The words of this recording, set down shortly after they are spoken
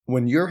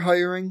When you're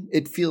hiring,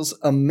 it feels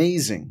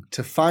amazing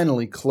to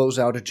finally close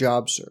out a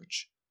job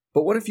search.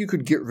 But what if you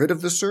could get rid of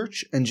the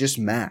search and just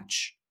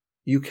match?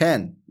 You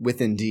can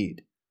with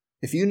Indeed.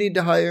 If you need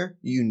to hire,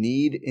 you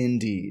need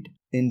Indeed.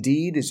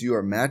 Indeed is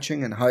your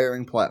matching and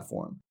hiring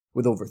platform.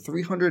 With over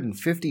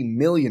 350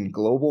 million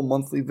global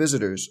monthly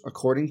visitors,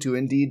 according to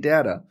Indeed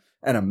data,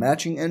 and a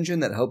matching engine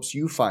that helps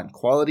you find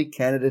quality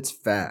candidates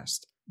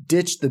fast.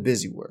 Ditch the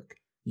busy work.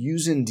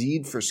 Use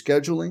Indeed for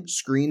scheduling,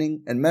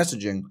 screening, and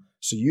messaging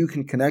so you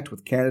can connect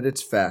with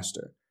candidates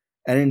faster.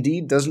 And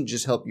Indeed doesn't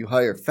just help you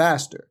hire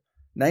faster.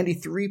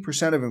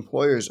 93% of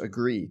employers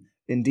agree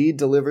Indeed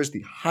delivers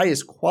the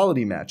highest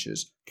quality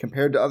matches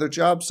compared to other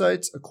job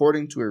sites,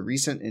 according to a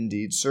recent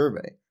Indeed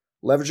survey.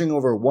 Leveraging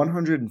over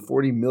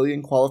 140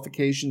 million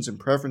qualifications and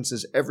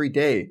preferences every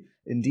day,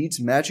 Indeed's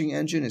matching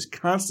engine is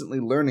constantly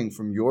learning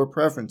from your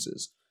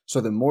preferences, so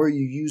the more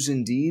you use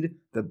Indeed,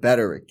 the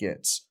better it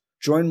gets.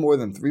 Join more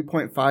than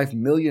 3.5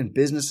 million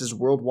businesses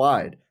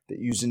worldwide that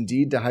use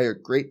Indeed to hire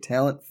great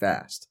talent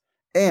fast.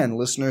 And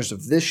listeners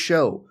of this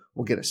show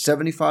will get a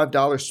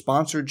 $75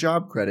 sponsored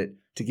job credit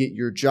to get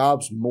your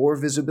jobs more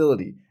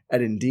visibility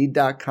at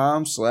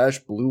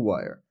Indeed.com/Blue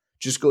Wire.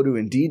 Just go to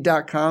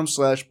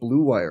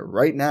Indeed.com/Blue Wire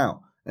right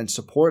now and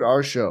support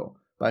our show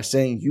by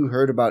saying you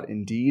heard about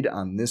Indeed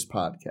on this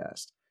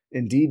podcast.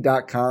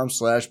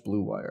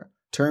 Indeed.com/Blue Wire.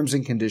 Terms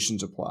and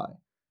conditions apply.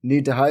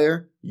 Need to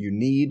hire? You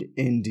need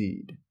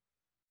Indeed.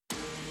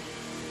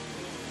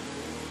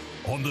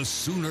 On the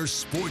Sooner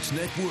Sports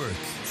Network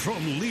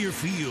from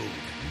Learfield,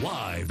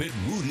 live at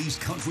Rudy's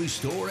Country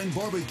Store and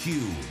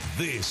Barbecue.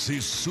 This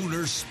is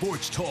Sooner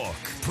Sports Talk,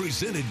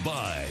 presented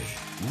by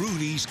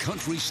Rudy's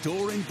Country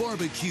Store and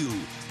Barbecue,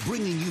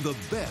 bringing you the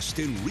best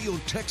in real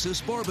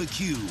Texas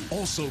barbecue.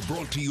 Also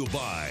brought to you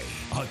by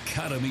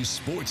Academy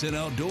Sports and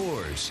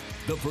Outdoors,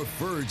 the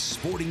preferred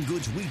sporting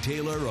goods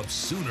retailer of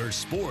Sooner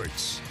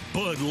Sports.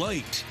 Bud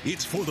Light,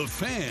 it's for the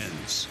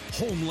fans.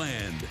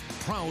 Homeland,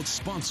 proud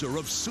sponsor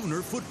of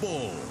Sooner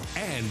football.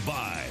 And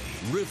by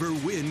River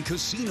Wind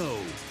Casino,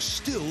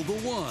 still the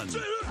one.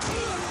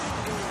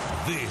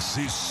 This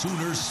is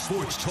Sooner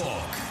Sports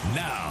Talk.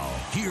 Now,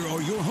 here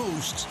are your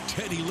hosts,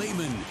 Teddy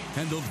Lehman,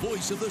 and the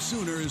voice of the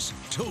Sooners,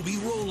 Toby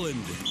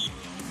Rowland.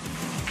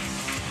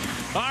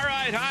 All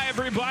right, hi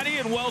everybody,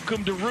 and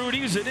welcome to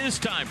Rudy's. It is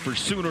time for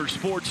Sooner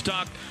Sports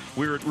Talk.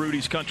 We're at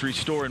Rudy's Country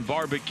Store and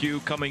Barbecue.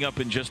 Coming up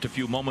in just a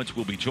few moments,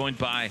 we'll be joined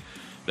by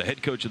the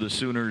head coach of the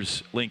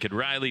Sooners, Lincoln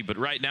Riley. But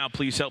right now,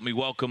 please help me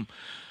welcome.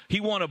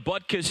 He won a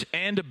Butkus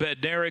and a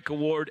Bednarik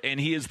Award, and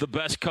he is the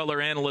best color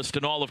analyst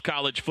in all of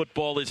college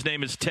football. His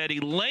name is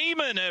Teddy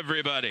Lehman,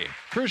 everybody.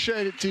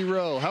 Appreciate it,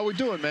 T-Row. How we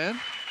doing, man?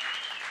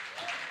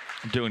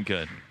 I'm doing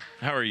good.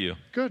 How are you?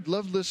 Good.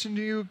 Love listening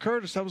to you,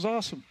 Curtis. That was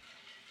awesome.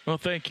 Well,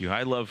 thank you.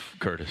 I love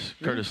Curtis.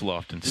 Yeah. Curtis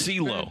Lofton.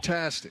 CeeLo.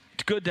 Fantastic.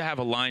 It's good to have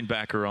a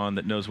linebacker on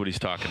that knows what he's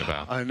talking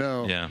about. I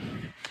know. Yeah.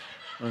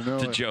 I know.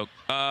 It's a joke.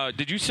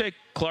 Did you say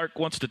Clark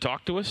wants to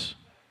talk to us?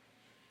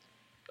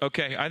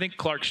 Okay, I think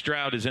Clark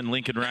Stroud is in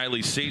Lincoln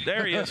Riley's seat.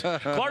 There he is.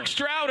 Clark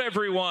Stroud,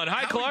 everyone.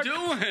 Hi, Clark.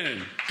 How you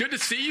doing? Good to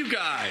see you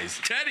guys.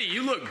 Teddy,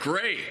 you look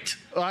great.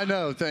 I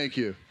know. Thank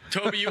you.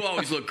 Toby, you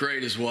always look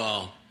great as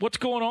well. What's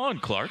going on,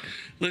 Clark?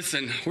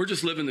 Listen, we're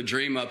just living the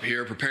dream up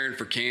here, preparing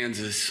for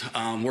Kansas,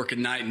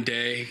 working night and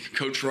day.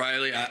 Coach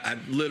Riley, I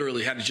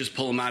literally had to just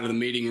pull him out of the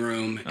meeting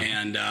room,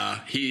 and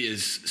he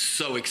is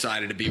so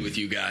excited to be with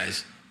you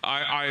guys.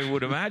 I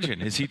would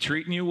imagine. Is he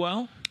treating you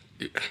well?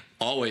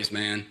 Always,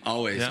 man.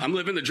 Always. Yeah. I'm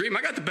living the dream.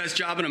 I got the best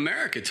job in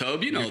America,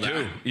 Tobe. You know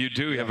that. You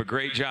do. You have a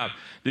great job.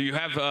 Do you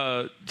have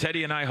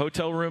Teddy and I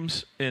hotel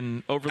rooms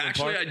in Overland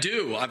Park? Actually, I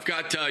do. I've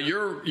got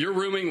you're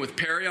rooming with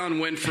Perrion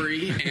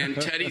Winfrey, and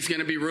Teddy's going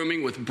to be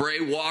rooming with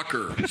Bray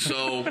Walker.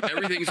 So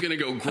everything's going to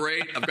go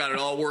great. I've got it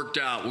all worked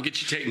out. We'll get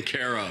you taken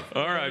care of.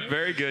 All right.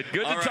 Very good.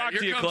 Good to talk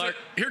to you, Clark.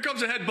 Here comes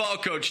the head ball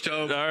coach,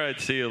 Tobe. All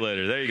right. See you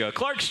later. There you go.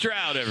 Clark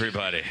Stroud,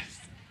 everybody.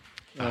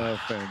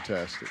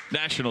 Fantastic.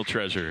 National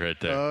treasure right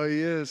there. Oh, he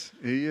is.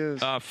 He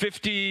is.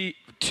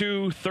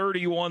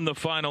 52-31 the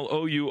final,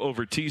 OU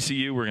over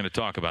TCU. We're going to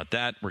talk about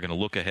that. We're going to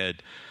look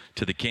ahead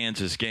to the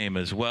Kansas game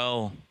as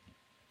well.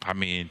 I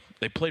mean,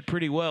 they played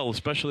pretty well,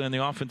 especially on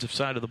the offensive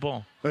side of the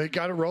ball. They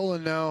got it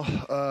rolling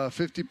now.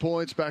 50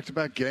 points,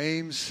 back-to-back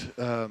games.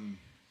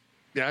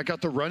 Yeah, I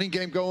got the running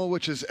game going,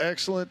 which is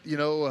excellent. You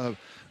know,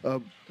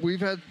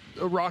 we've had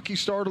a rocky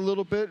start a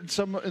little bit in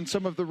some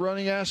of the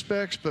running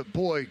aspects, but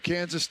boy,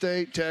 Kansas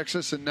State,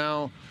 Texas, and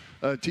now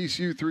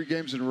TCU 3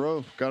 games in a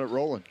row got it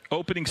rolling.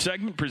 Opening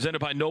segment presented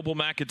by Noble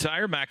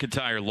McIntyre,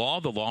 McIntyre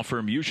Law, the law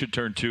firm you should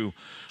turn to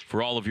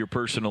for all of your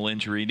personal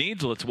injury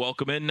needs. Let's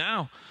welcome in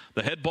now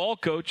the head ball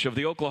coach of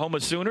the Oklahoma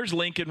Sooners,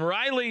 Lincoln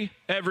Riley.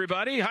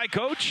 Everybody, hi,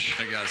 Coach.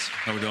 Hey guys,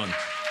 how we doing?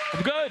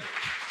 I'm good.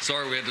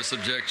 Sorry we had to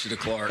subject you to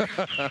Clark.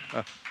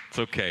 It's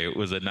okay. It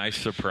was a nice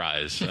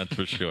surprise, that's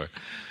for sure.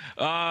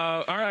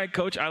 All right,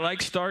 Coach, I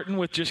like starting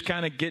with just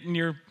kind of getting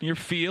your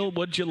feel.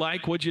 What'd you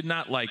like, what'd you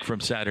not like from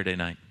Saturday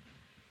night?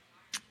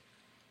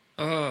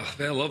 Man,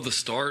 I love the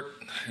start.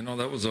 You know,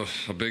 that was a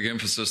big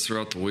emphasis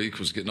throughout the week,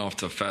 was getting off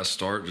to a fast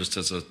start just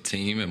as a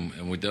team,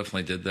 and we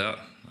definitely did that.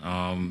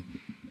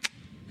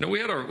 We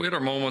had our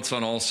moments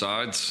on all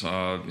sides.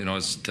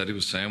 As Teddy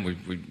was saying,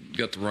 we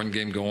got the run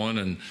game going,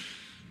 and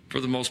for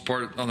the most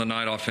part on the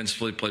night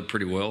offensively played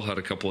pretty well. Had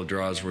a couple of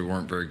drives where we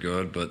weren't very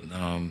good, but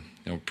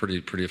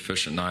pretty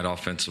efficient night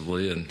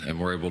offensively, and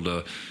we're able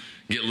to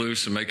get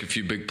loose and make a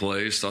few big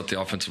plays. Thought the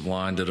offensive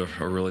line did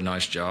a really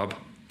nice job.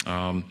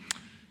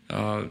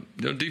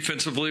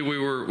 Defensively, we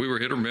were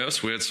hit or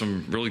miss. We had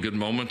some really good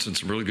moments and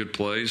some really good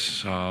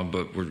plays,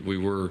 but we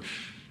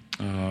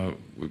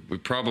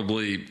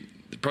probably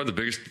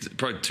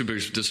the two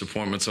biggest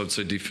disappointments, I would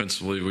say,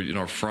 defensively.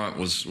 Our front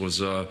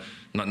was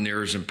not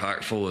near as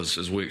impactful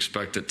as we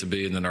expect it to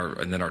be, and then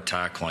our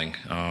tackling,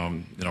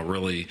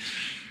 really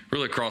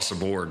across the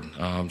board.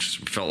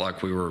 Just felt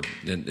like we were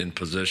in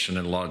position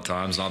in a lot of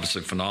times.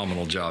 Obviously,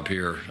 phenomenal job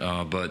here,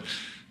 but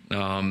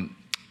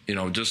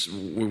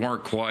we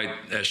weren't quite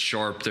as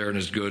sharp there and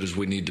as good as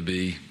we need to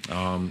be.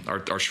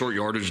 Our short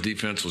yardage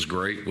defense was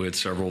great. We had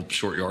several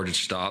short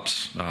yardage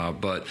stops,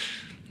 but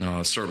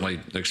certainly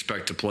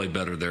expect to play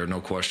better there,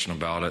 no question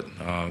about it.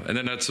 And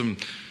then had some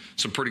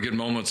pretty good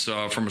moments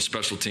from a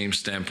special team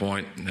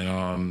standpoint.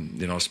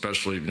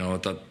 Especially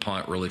that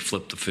punt really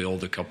flipped the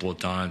field a couple of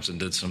times and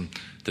did some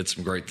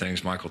great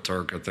things. Michael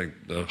Turk, I think,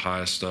 the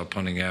highest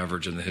punting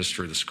average in the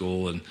history of the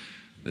school, and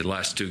the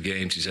last two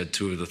games he's had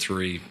 2 of the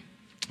 3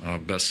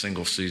 best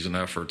single season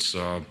efforts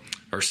or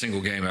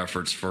single game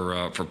efforts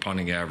for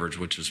punting average,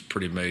 which is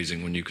pretty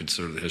amazing when you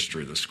consider the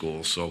history of the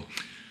school. So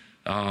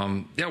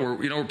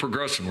we're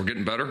progressing. We're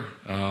getting better.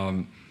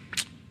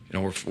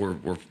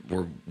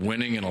 We're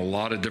winning in a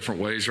lot of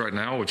different ways right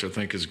now, which I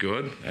think is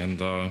good,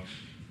 and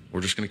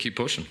we're just going to keep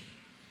pushing.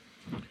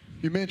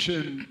 You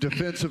mentioned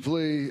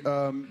defensively,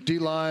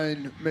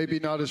 D-line maybe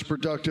not as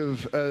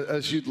productive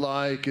as you'd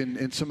like,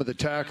 and some of the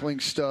tackling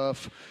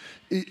stuff.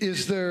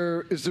 Is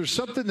there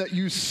something that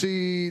you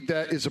see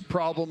that is a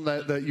problem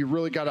that you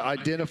really got to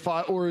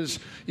identify, or is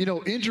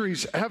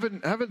injuries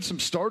having some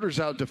starters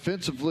out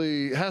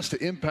defensively has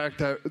to impact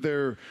that?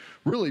 They're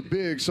really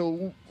big.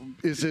 So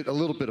is it a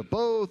little bit of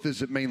both?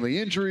 Is it mainly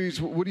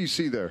injuries? What do you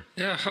see there?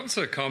 Yeah, I would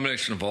say a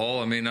combination of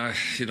all. I mean,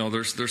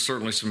 there's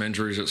certainly some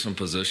injuries at some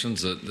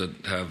positions that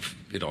have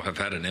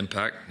had an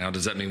impact. Now,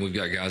 does that mean we've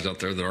got guys out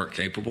there that aren't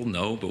capable?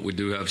 No, but we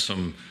do have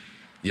some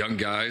young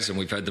guys, and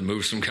we've had to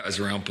move some guys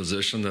around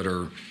position that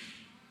are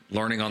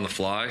learning on the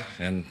fly.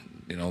 And,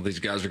 these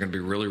guys are going to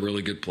be really,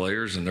 really good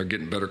players, and they're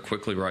getting better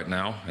quickly right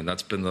now. And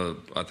that's been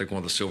I think one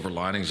of the silver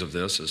linings of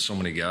this is so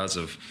many guys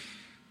have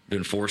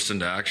been forced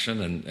into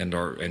action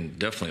and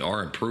definitely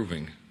are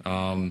improving.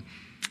 I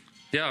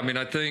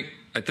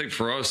think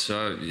for us,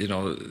 the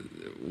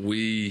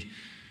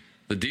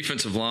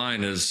defensive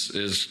line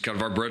is kind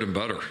of our bread and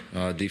butter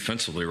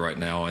defensively right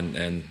now,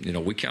 and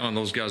we count on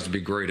those guys to be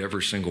great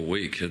every single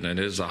week, and it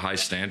is a high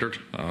standard,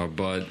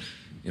 but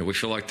we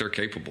feel like they're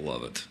capable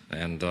of it,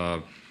 and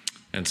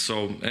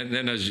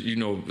then as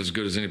as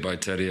good as anybody,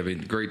 Teddy. I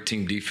mean, great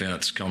team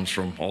defense comes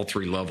from all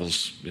 3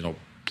 levels.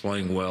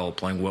 Playing well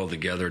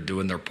together,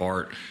 doing their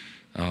part.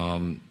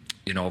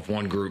 If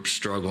one group's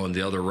struggling,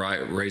 the other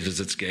raises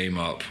its game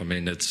up. I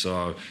mean, it's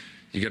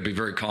you got to be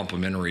very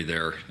complimentary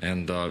there.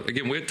 And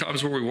again, we had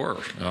times where we were,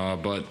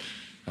 but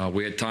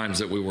we had times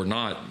that we were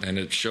not, and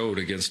it showed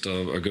against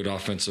a good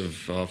offensive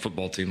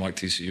football team like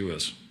TCU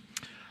is.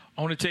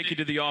 I want to take you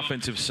to the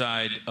offensive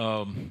side.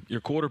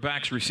 Your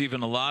quarterback's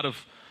receiving a lot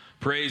of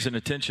praise and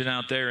attention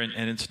out there,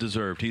 and it's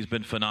deserved. He's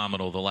been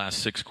phenomenal the last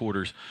 6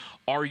 quarters.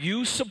 Are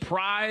you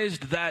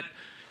surprised that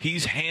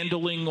he's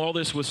handling all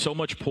this with so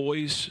much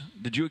poise?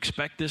 Did you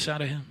expect this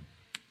out of him?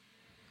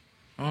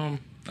 I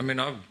mean,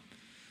 I've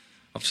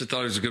obviously thought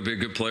he was going to be a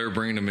good player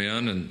bringing him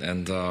in,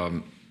 and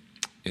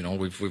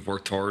we've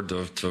worked hard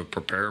to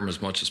prepare him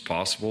as much as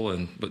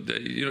possible. But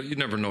you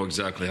never know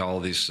exactly how all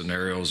these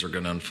scenarios are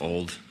going to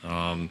unfold.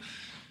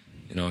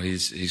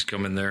 He's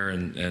come in there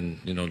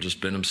and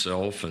just been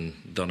himself and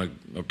done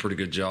a pretty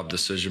good job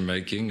decision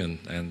making,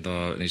 and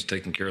he's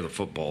taking care of the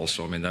football.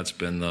 So I mean, that's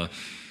been the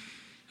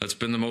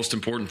most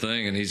important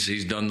thing, and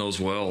he's done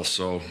those well.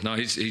 So no,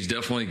 he's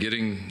definitely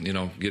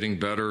getting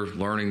better,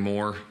 learning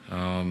more.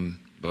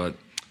 But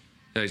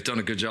yeah, he's done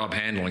a good job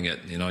handling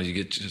it. You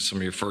get some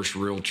of your first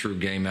real true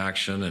game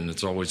action, and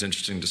it's always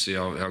interesting to see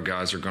how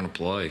guys are going to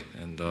play.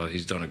 And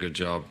he's done a good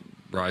job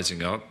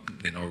rising up,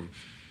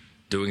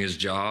 doing his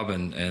job,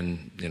 and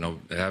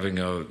having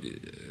a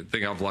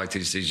thing I've liked.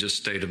 He's just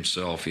stayed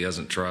himself. He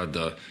hasn't tried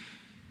to,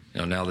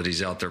 now that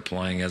he's out there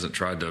playing, hasn't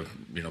tried to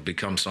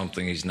become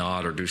something he's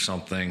not, or do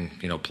something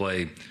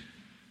play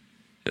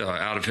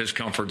out of his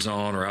comfort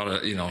zone or out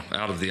of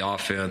the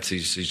offense.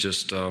 He's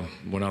just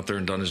went out there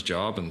and done his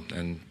job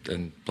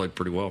and played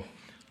pretty well.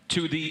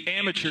 To the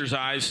amateur's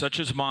eyes, such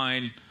as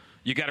mine,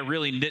 you got to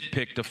really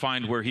nitpick to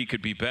find where he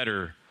could be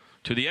better.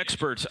 To the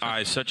experts'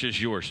 eyes, such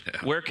as yours,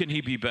 where can he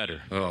be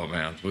better? Oh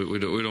man, we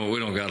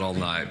don't got all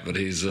night, but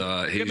he's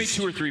give me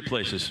 2 or 3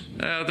 places.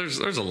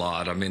 There's a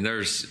lot. I mean,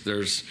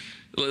 there's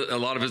A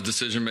lot of his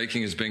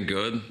decision-making has been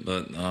good,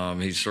 but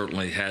he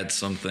certainly had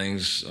some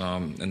things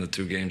in the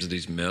 2 games that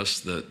he's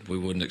missed that we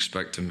wouldn't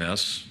expect to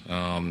miss.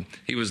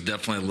 He was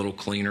definitely a little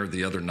cleaner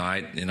the other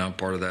night.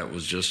 Part of that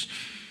was just,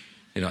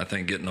 I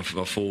think getting a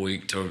full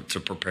week to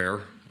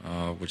prepare,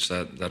 which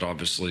that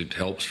obviously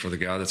helps for the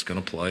guy that's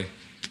going to play.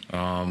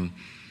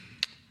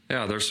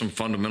 There's some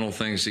fundamental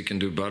things he can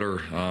do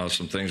better,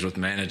 some things with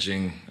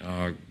managing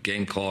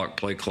game clock,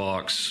 play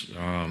clocks,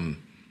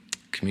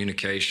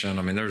 communication.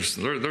 I mean, there's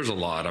a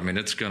lot. I mean,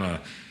 it's gonna,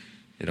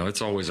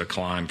 it's always a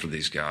climb for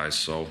these guys.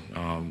 So,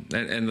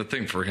 and the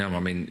thing for him, I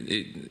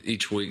mean,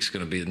 each week's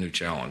going to be a new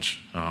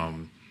challenge.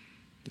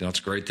 It's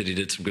great that he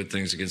did some good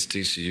things against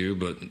TCU,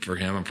 but for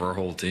him and for our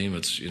whole team,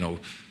 it's,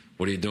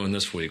 what are you doing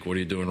this week? What are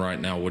you doing right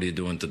now? What are you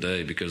doing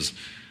today? Because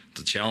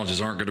the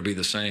challenges aren't going to be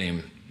the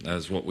same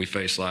as what we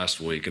faced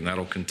last week, and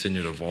that'll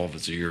continue to evolve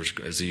as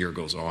the year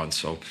goes on.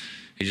 So,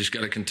 he just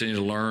got to continue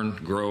to learn,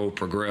 grow,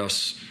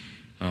 progress.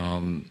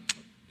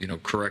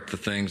 Correct the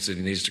things that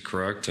he needs to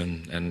correct,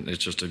 and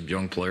it's just a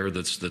young player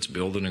that's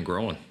building and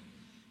growing.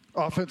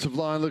 Offensive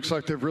line looks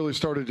like they've really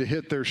started to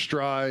hit their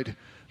stride.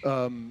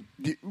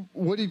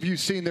 What have you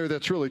seen there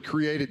that's really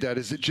created that?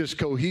 Is it just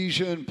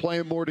cohesion,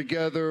 playing more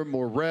together,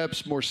 more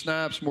reps, more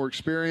snaps, more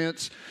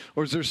experience?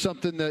 Or is there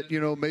something that,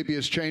 maybe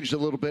has changed a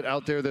little bit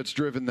out there that's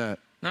driven that?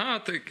 No, I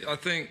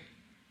think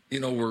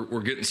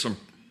we're getting some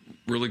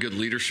really good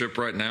leadership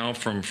right now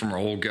from our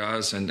old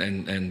guys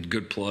and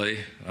good play.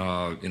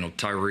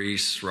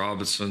 Tyrese,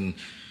 Robinson,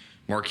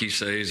 Marquise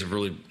Hayes have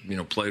really,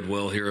 played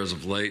well here as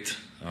of late.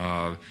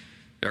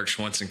 Eric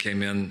Schwenson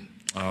came in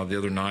the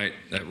other night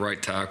at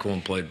right tackle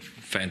and played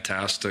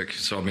fantastic.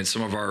 So, I mean,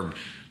 some of our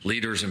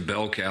leaders and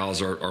bell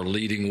cows are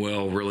leading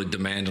well, really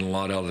demanding a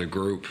lot out of the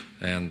group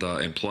and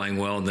playing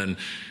well. And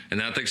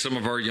I think some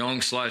of our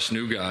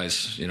young/new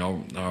guys,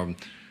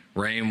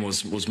 Raym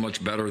was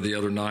much better the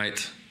other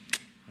night.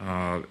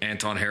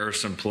 Anton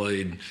Harrison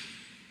played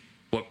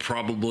what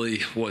probably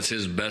was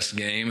his best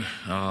game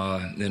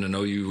in an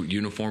OU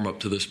uniform up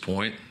to this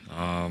point.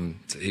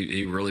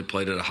 He really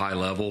played at a high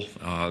level.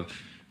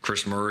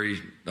 Chris Murray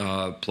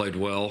played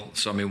well.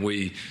 So, I mean,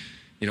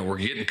 we're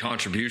getting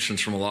contributions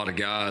from a lot of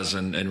guys,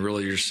 and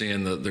really you're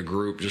seeing the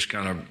group just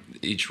kind of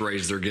each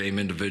raise their game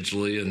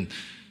individually,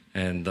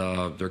 and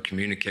they're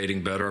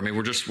communicating better. I mean,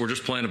 we're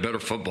just playing a better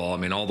football. I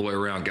mean, all the way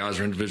around, guys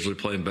are individually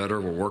playing better.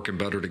 We're working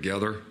better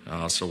together.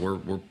 So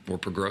we're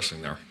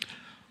progressing there.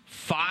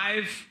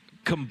 5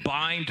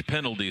 combined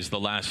penalties the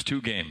last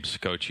 2 games,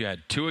 Coach. You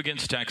had 2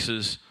 against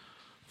Texas,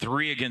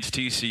 3 against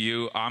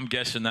TCU. I'm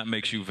guessing that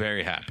makes you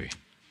very happy.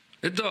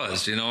 It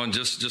does, and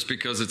just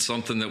because it's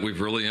something that we've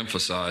really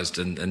emphasized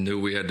and knew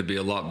we had to be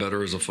a lot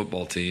better as a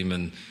football team.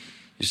 And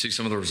you see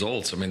some of the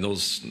results. I mean,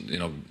 those,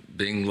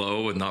 being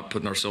low and not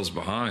putting ourselves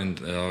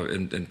behind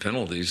in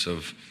penalties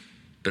have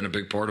been a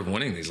big part of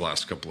winning these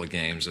last couple of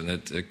games, and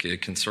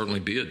it can certainly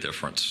be a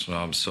difference. We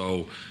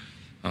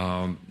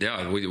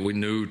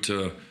knew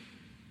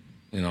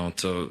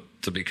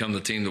to become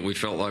the team that we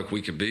felt like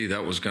we could be,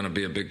 that was going to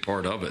be a big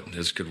part of it,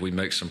 is could we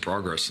make some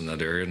progress in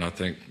that area. And I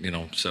think,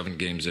 7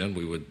 games in,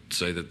 we would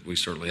say that we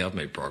certainly have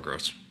made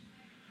progress.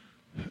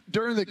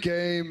 During the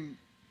game,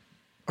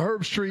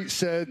 Herb Street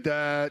said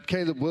that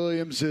Caleb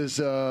Williams is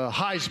a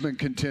Heisman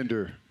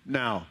contender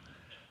now.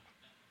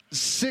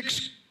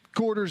 6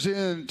 quarters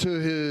into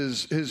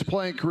his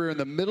playing career in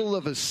the middle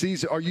of a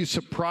season, are you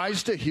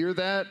surprised to hear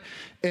that?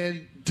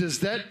 And does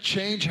that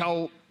change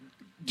how –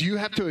 do you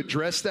have to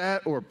address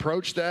that or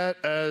approach that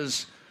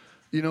as,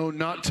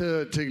 not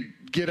to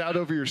get out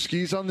over your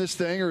skis on this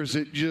thing, or is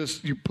it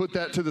just you put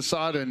that to the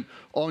side and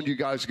on you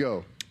guys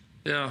go?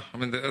 Yeah, I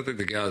mean, I think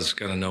the guys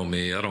kind of know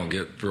me. I don't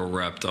get real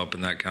wrapped up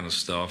in that kind of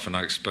stuff, and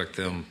I expect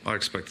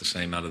the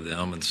same out of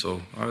them. And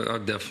so I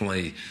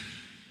definitely,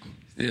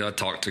 I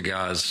talk to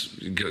guys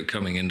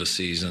coming into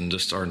season,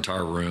 just our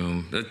entire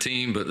room, the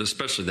team, but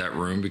especially that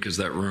room, because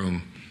that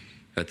room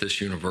at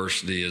this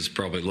university is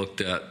probably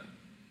looked at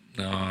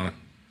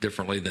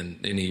differently than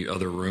any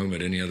other room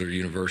at any other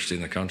university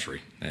in the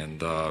country.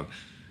 And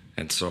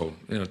so,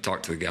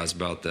 talk to the guys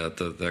about that,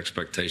 the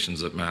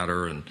expectations that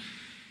matter, and,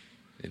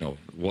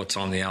 what's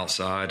on the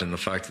outside and the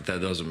fact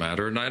that doesn't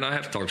matter. And I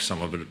have talked to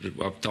some of it.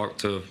 I've talked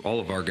to all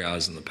of our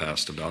guys in the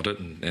past about it,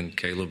 and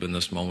Caleb in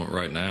this moment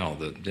right now,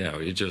 that,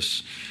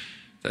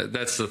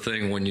 that's the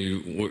thing when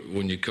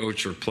you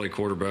coach or play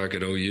quarterback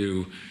at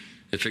OU.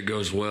 If it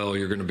goes well,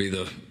 you're going to be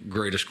the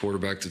greatest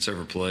quarterback that's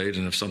ever played.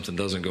 And if something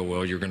doesn't go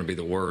well, you're going to be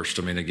the worst.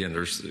 I mean, again,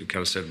 there's kind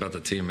of said about the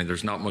team, I mean,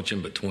 there's not much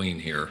in between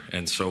here.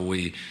 And so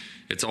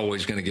it's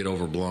always going to get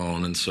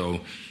overblown. And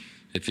so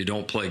if you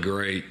don't play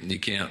great, you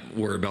can't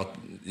worry about,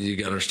 you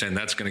got to understand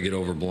that's going to get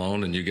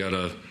overblown, and you got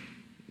to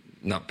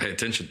not pay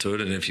attention to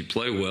it. And if you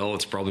play well,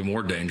 it's probably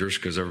more dangerous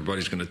because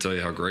everybody's going to tell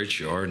you how great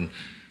you are. And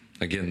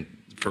again,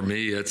 for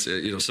me, it's,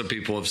 some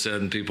people have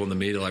said, and people in the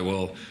media like,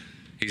 well,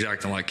 he's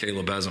acting like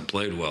Caleb hasn't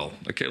played well.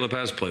 Caleb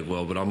has played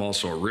well, but I'm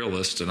also a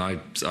realist, and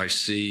I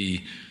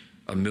see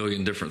a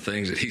million different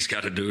things that he's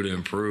got to do to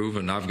improve,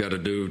 and I've got to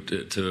do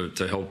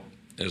to help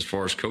as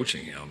far as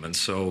coaching him. And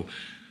so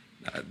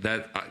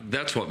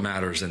that's what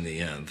matters in the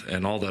end,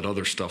 and all that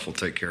other stuff will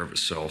take care of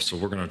itself. So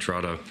we're going to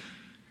try to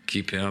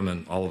keep him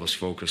and all of us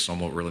focused on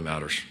what really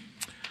matters.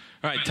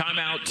 All right,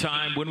 timeout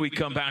time. When we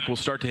come back, we'll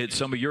start to hit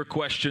some of your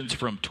questions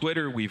from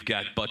Twitter. We've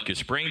got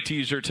Butkus Brain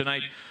Teaser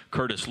tonight.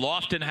 Curtis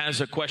Lofton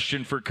has a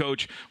question for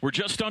Coach. We're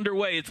just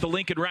underway. It's the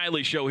Lincoln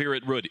Riley Show here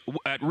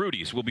at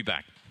Rudy's. We'll be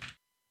back.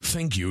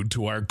 Thank you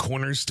to our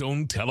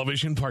Cornerstone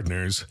television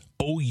partners,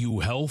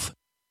 OU Health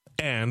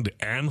and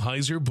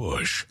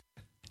Anheuser-Busch,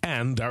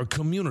 and our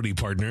community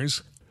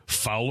partners,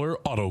 Fowler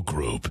Auto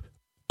Group,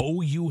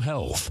 OU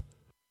Health,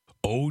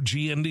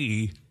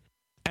 OG&E,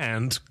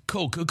 and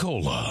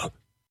Coca-Cola.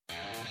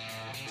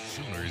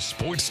 Sooners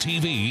Sports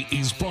TV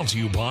is brought to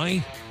you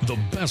by the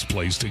best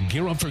place to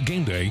gear up for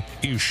game day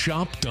is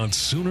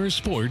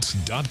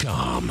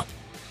shop.soonersports.com.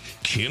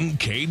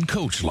 Kincaid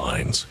Coach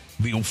Lines,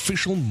 the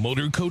official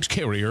motor coach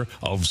carrier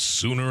of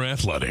Sooner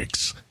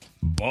Athletics.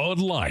 Bud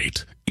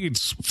Light,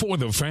 it's for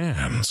the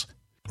fans.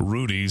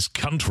 Rudy's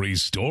Country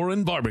Store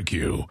and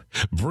Barbecue,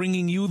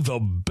 bringing you the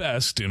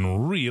best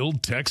in real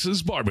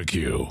Texas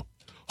barbecue.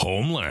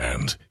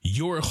 Homeland,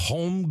 your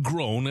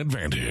homegrown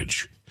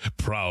advantage.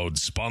 Proud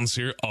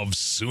sponsor of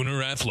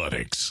Sooner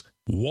Athletics.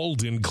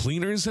 Walden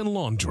Cleaners and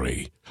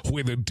Laundry,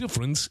 where the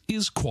difference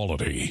is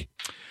quality.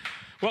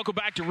 Welcome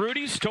back to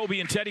Rudy's. Toby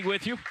and Teddy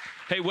with you.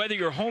 Hey, whether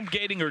you're home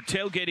gating or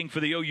tailgating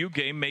for the OU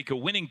game, make a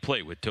winning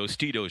play with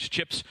Tostitos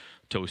chips.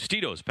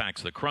 Tostitos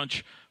packs the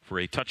crunch for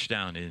a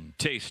touchdown in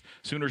taste.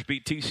 Sooners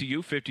beat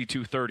TCU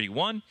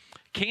 52-31.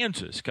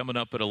 Kansas coming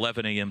up at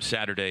 11 a.m.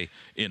 Saturday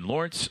in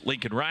Lawrence.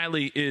 Lincoln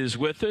Riley is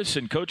with us.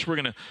 And, Coach, we're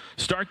going to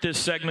start this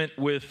segment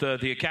with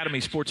the Academy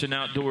Sports and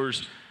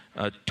Outdoors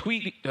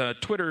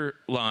Twitter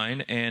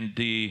line. And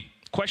the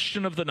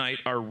question of the night,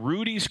 our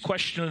Rudy's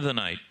question of the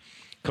night,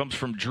 comes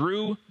from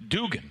Drew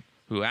Dugan,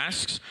 who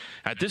asks,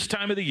 at this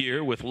time of the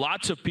year, with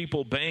lots of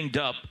people banged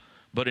up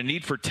but a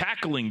need for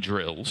tackling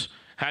drills,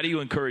 how do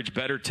you encourage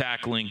better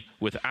tackling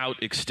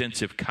without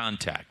extensive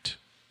contact?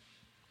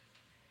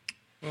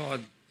 Well,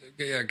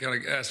 I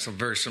got asked a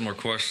very similar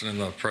question in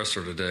the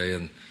presser today.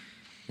 And,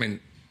 I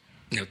mean,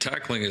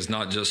 tackling is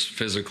not just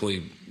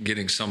physically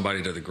getting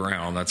somebody to the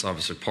ground. That's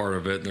obviously part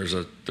of it.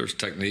 There's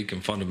technique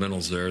and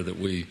fundamentals there that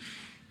we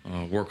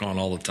work on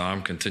all the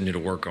time, continue to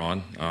work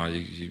on.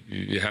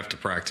 You have to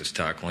practice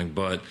tackling.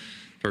 But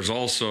there's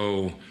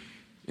also,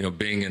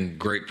 being in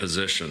great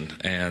position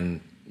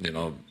and,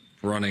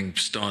 running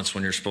stunts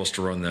when you're supposed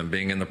to run them,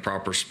 being in the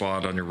proper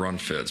spot on your run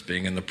fits,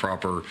 being in the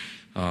proper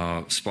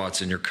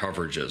spots in your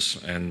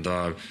coverages. And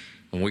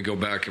when we go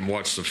back and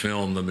watch the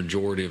film, the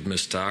majority of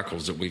missed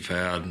tackles that we've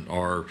had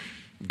are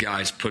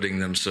guys putting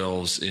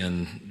themselves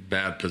in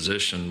bad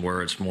position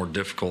where it's more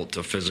difficult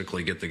to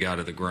physically get the guy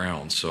to the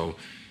ground. So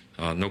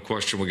no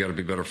question we got to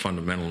be better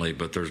fundamentally,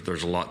 but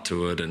there's a lot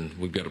to it, and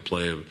we've got to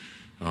play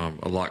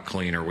a lot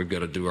cleaner. We've got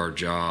to do our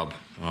job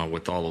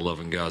with all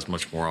 11 guys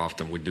much more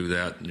often. We do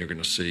that, and you're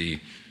going to see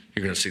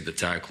the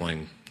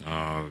tackling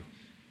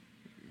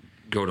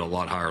go to a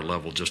lot higher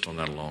level just on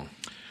that alone.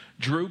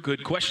 Drew,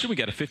 good question. We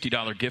got a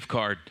 $50 gift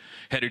card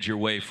headed your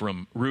way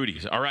from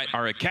Rudy's. All right,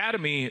 our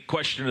Academy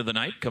question of the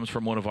night comes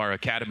from one of our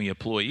Academy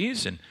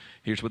employees, and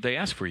here's what they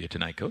asked for you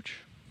tonight, Coach.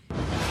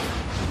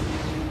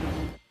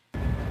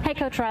 Hey,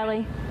 Coach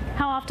Riley,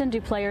 how often do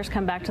players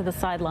come back to the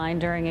sideline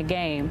during a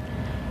game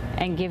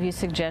and give you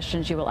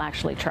suggestions you will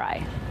actually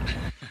try?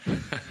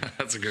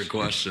 That's a good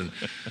question.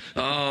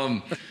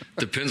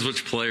 Depends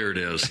which player it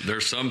is.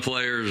 There's some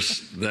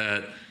players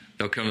that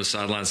they'll come to the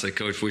sideline and say,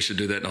 Coach, we should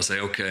do that. And I'll say,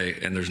 okay,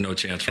 and there's no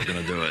chance we're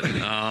going to do it.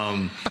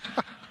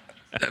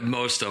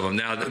 Most of them.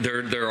 Now,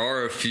 there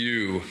are a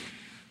few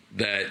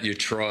that you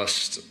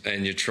trust,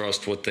 and you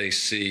trust what they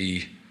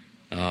see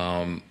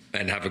and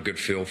have a good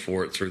feel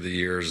for it through the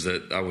years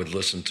that I would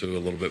listen to a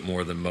little bit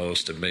more than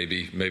most, and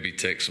maybe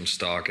take some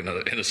stock in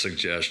a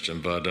suggestion.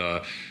 But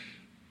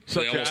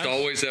they almost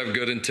always have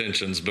good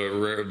intentions, but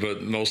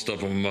most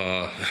of them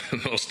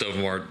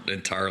aren't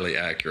entirely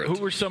accurate.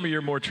 Who were some of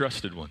your more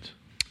trusted ones?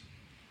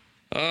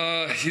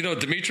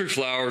 Dimitri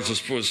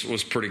Flowers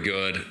was pretty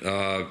good.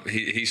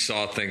 He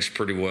saw things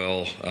pretty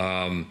well.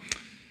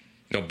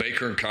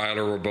 Baker and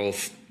Kyler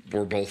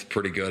were both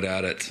pretty good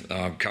at it.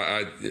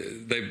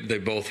 They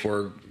both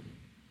were.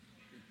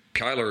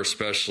 Kyler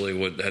especially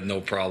had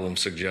no problem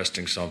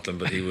suggesting something,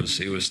 but he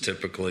was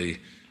typically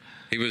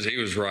he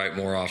was right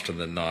more often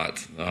than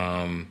not.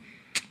 And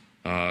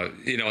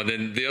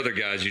then the other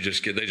guys they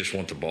just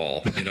want the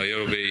ball.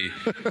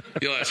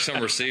 You'll ask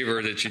some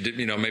receiver that you did,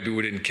 maybe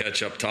we didn't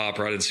catch up top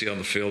or I didn't see on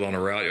the field on a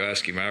route. You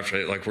ask him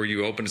after, like, were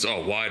you open? It's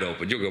wide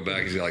open. You'll go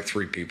back and see like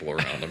three people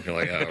around him. You're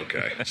like,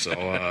 okay.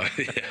 So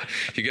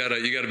you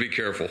gotta be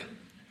careful.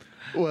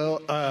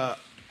 Well,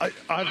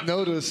 I've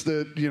noticed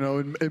that,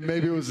 and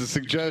maybe it was a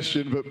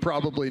suggestion, but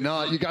probably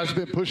not. You guys have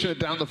been pushing it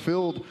down the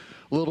field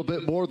a little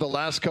bit more the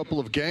last couple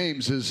of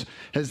games.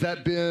 Has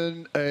that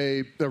been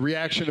a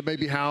reaction to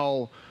maybe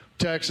how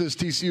Texas,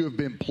 TCU have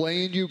been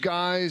playing you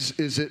guys?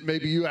 Is it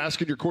maybe you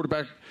asking your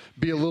quarterback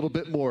be a little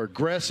bit more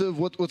aggressive?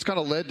 What's kind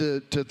of led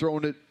to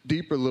throwing it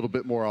deeper a little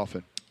bit more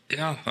often?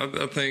 Yeah,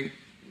 I think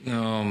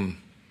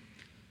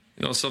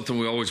Something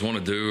we always want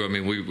to do. I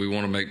mean, we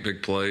want to make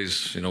big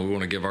plays. We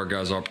want to give our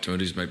guys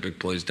opportunities to make big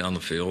plays down the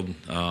field.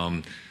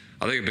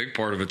 I think a big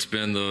part of it's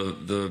been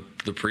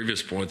the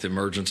previous point, the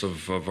emergence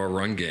of our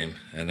run game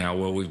and how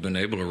well we've been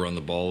able to run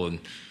the ball. And,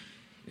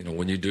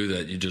 when you do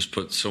that, you just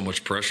put so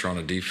much pressure on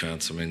a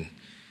defense. I mean,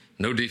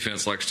 no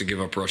defense likes to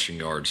give up rushing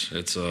yards.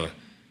 It's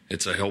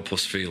a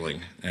helpless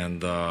feeling.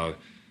 And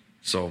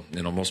so,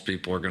 most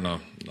people are going to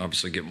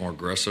obviously get more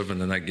aggressive, and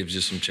then that gives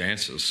you some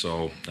chances.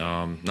 So,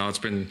 no, it's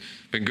been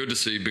good to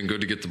see, been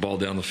good to get the ball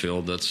down the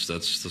field. That's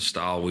the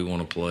style we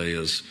want to play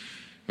is,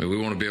 we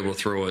want to be able to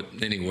throw it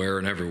anywhere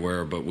and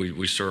everywhere, but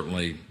we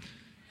certainly,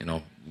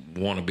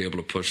 want to be able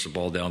to push the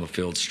ball down the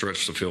field,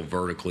 stretch the field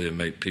vertically, and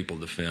make people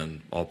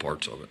defend all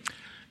parts of it.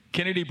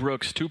 Kennedy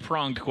Brooks,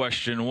 two-pronged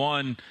question.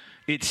 One,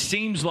 it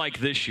seems like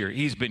this year,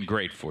 he's been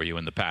great for you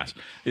in the past.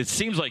 It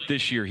seems like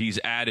this year he's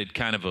added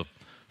kind of a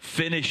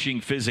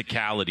finishing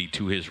physicality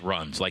to his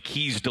runs, like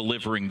he's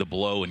delivering the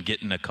blow and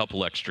getting a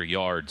couple extra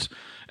yards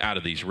out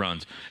of these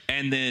runs.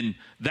 And then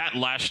that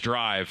last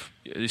drive,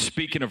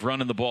 speaking of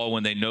running the ball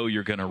when they know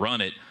you're going to run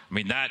it, I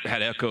mean, that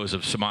had echoes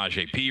of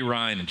Samaje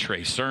Perine and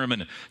Trey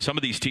Sermon, some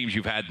of these teams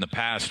you've had in the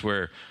past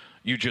where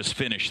you just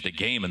finish the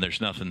game and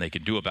there's nothing they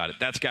can do about it.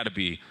 That's got to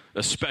be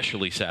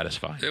especially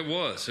satisfying. It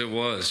was.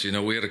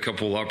 We had a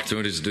couple of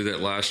opportunities to do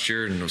that last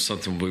year, and it was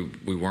something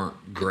we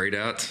weren't great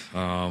at.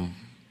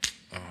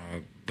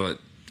 But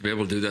to be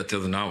able to do that the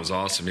other night was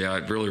awesome. Yeah,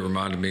 it really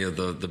reminded me of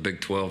the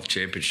Big 12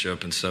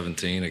 championship in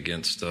 2017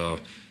 against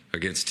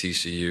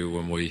TCU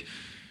when we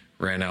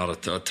ran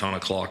out a ton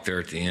of clock there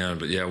at the end.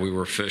 But, yeah, we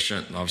were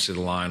efficient. Obviously,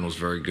 the line was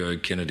very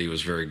good. Kennedy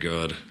was very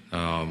good.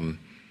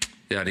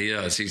 Yeah, he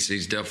is.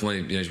 He's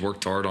definitely he's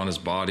worked hard on his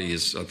body. I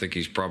think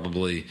he's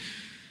probably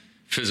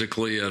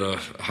physically at a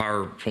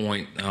higher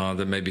point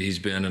than maybe he's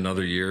been in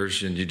other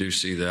years, and you do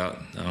see that.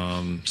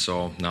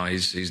 So, no,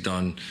 he's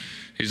done –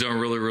 he's done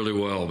really, really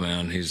well,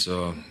 man. He's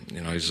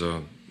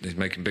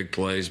making big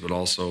plays, but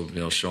also,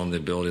 showing the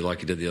ability like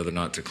he did the other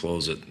night to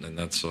close it. And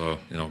that's,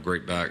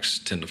 great backs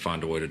tend to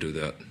find a way to do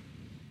that.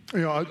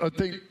 I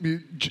think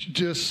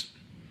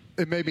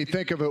it made me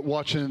think of it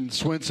watching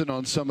Swinson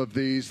on some of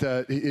these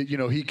that,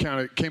 he kind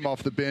of came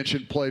off the bench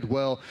and played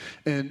well.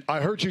 And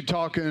I heard you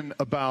talking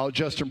about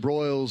Justin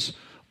Broyles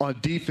on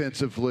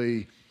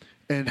defensively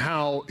and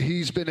how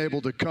he's been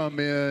able to come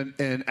in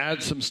and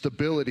add some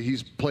stability.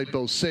 He's played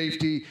both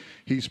safety,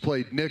 he's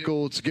played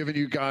nickel. It's given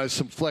you guys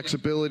some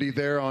flexibility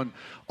there on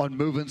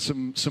moving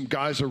some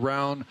guys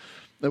around.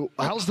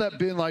 How's that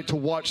been like to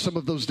watch some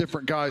of those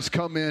different guys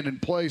come in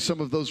and play some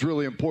of those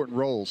really important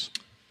roles?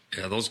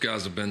 Yeah, those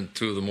guys have been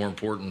two of the more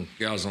important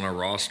guys on our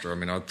roster. I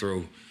mean, I'd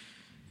throw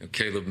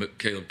Caleb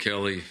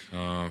Kelly,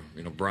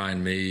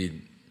 Brian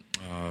Mead.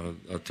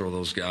 I'd throw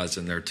those guys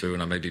in there too,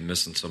 and I may be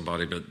missing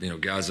somebody, but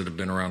guys that have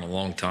been around a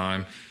long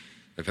time.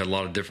 They've had a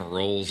lot of different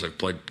roles. They've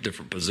played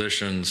different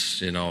positions.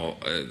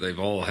 They've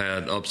all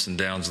had ups and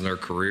downs in their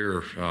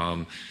career.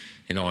 And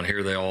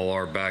here they all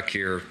are back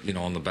here,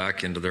 on the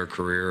back end of their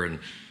career and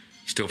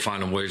still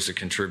finding ways to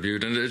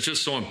contribute. And it's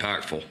just so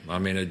impactful. I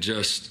mean,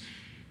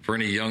 for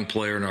any young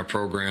player in our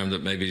program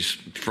that maybe is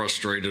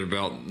frustrated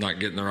about not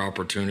getting their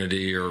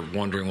opportunity or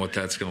wondering what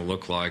that's going to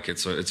look like,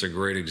 it's a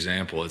great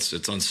example. It's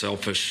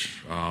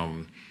unselfish,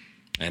 and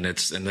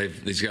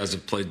these guys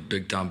have played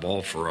big time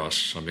ball for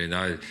us. I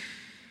mean,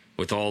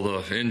 with all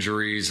the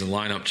injuries and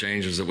lineup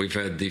changes that we've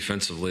had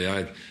defensively,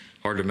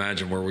 hard to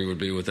imagine where we would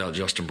be without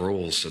Justin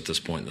Broyles at this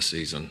point in the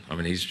season. I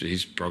mean,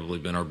 he's probably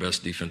been our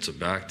best defensive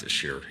back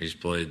this year. He's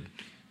played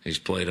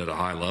at a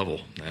high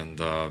level and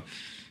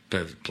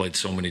played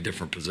so many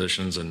different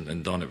positions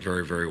and done it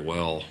very, very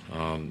well.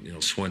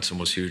 Swinson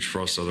was huge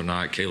for us the other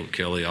night. Caleb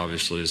Kelly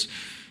obviously has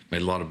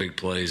made a lot of big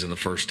plays in the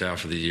first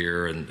half of the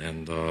year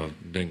and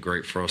been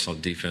great for us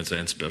on defense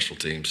and special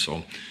teams.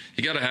 So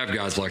you got to have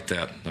guys like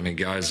that. I mean,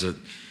 guys that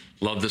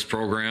love this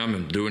program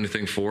and do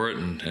anything for it,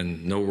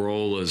 and no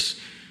role is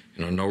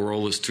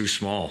too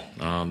small.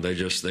 They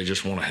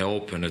just want to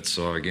help, and it's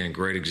again,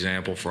 great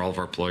example for all of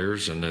our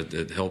players, and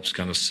it helps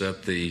kind of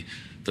set the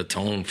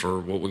tone for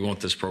what we want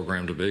this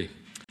program to be.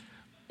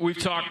 We've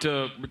talked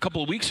a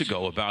couple of weeks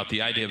ago about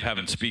the idea of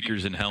having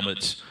speakers in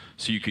helmets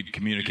so you could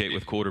communicate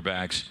with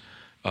quarterbacks.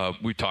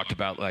 We talked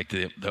about like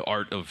the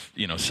art of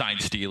sign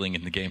stealing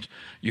in the games.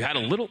 You had a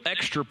little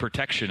extra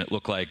protection, it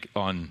looked like,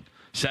 on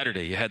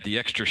Saturday. You had the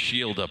extra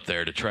shield up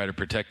there to try to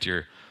protect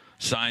your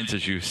signs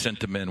as you sent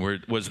them in.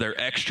 Was there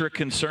extra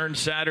concern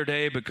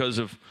Saturday because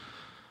of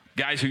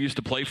guys who used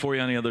to play for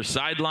you on the other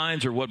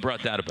sidelines, or what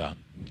brought that about?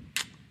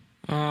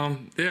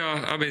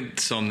 Yeah, I mean,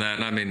 some of that.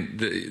 And I mean,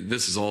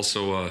 this is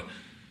also,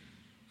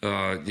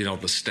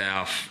 the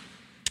staff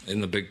in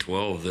the Big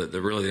 12,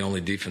 they're really the only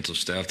defensive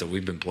staff that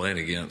we've been playing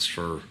against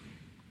for,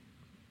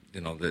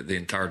 the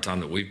entire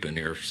time that we've been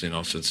here,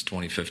 since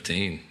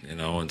 2015,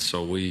 and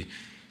so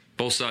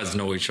both sides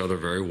know each other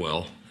very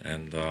well.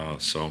 And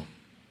so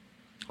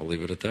I'll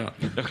leave it at that.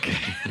 Okay,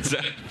 is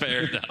that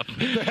fair enough?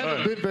 They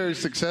haven't been very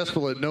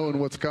successful at knowing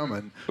what's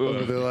coming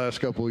over the last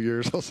couple of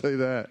years. I'll say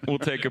that. We'll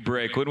take a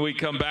break. When we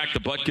come back, the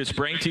Butkus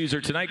Brain Teaser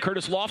tonight.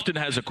 Curtis Lofton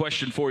has a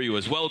question for you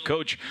as well,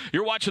 Coach.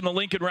 You're watching the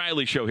Lincoln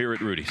Riley Show here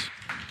at Rudy's.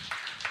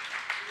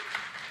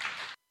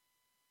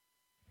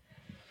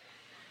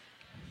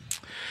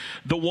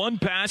 The One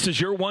Pass is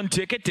your one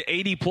ticket to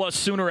 80-plus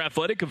Sooner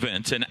athletic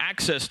events and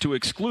access to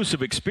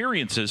exclusive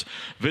experiences.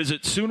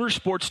 Visit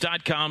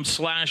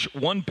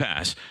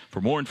Soonersports.com/OnePass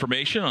for more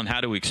information on how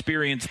to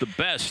experience the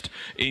best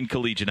in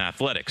collegiate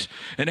athletics.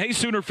 And hey,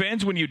 Sooner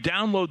fans, when you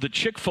download the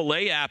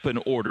Chick-fil-A app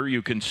and order,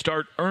 you can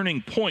start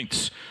earning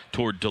points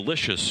toward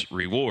delicious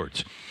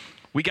rewards.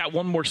 We got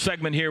one more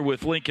segment here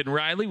with Lincoln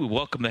Riley. We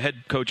welcome the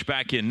head coach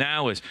back in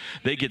now as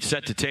they get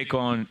set to take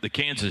on the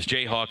Kansas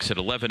Jayhawks at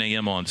 11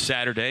 a.m. on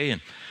Saturday.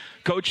 And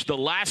Coach, the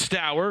last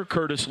hour,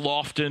 Curtis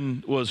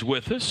Lofton was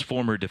with us,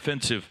 former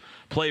Defensive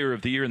Player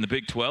of the Year in the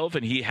Big 12,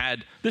 and he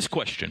had this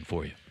question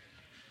for you.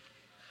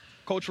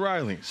 Coach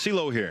Riley,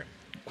 CeeLo here.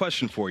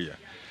 Question for you.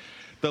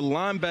 The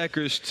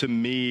linebackers, to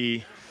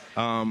me,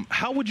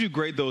 how would you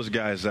grade those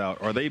guys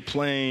out? Are they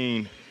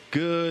playing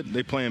good,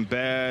 they playing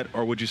bad,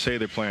 or would you say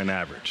they're playing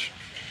average?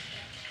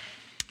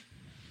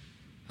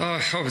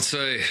 I would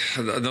say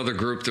another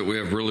group that we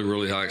have really,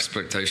 really high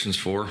expectations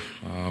for,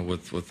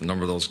 with a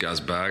number of those guys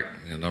back,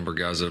 a number of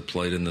guys that have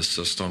played in this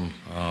system.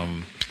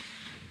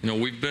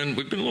 We've been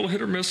a little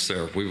hit or miss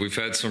there. We've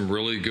had some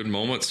really good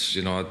moments.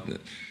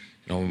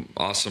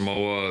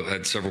 Asamoah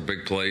had several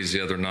big plays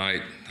the other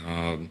night.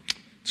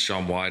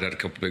 Sean White had a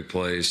couple big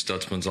plays.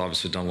 Stutzman's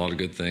obviously done a lot of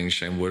good things.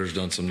 Shane Witter's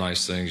done some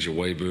nice things.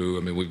 Uwebu. I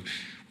mean,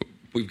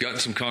 we've gotten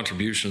some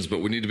contributions,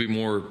 but we need to be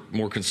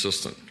more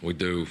consistent. We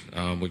do.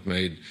 We've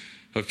made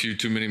a few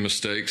too many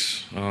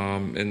mistakes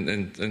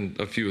in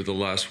a few of the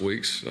last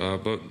weeks,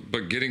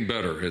 but getting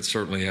better, it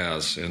certainly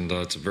has. And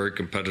it's a very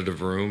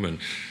competitive room, and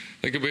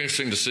I think it'll be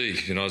interesting to see,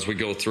 as we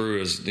go through,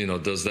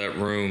 does that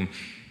room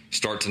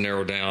start to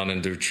narrow down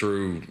and do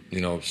true,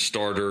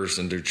 starters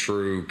and do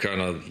true kind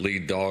of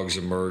lead dogs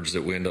emerge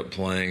that we end up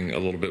playing a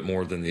little bit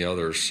more than the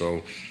others.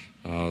 So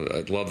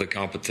I love the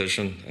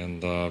competition,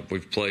 and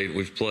we've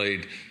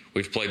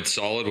played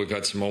solid. We've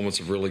had some moments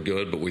of really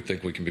good, but we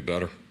think we can be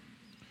better.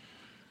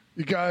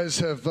 You guys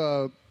have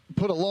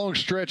put a long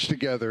stretch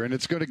together, and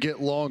it's going to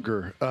get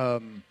longer.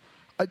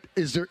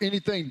 Is there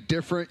anything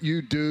different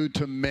you do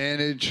to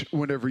manage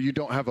whenever you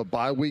don't have a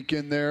bye week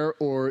in there,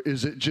 or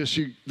is it just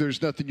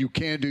there's nothing you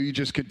can do, you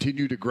just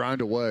continue to grind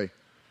away?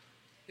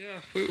 Yeah,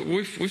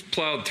 we've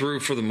plowed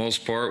through for the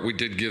most part. We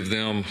did give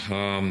them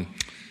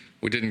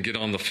we didn't get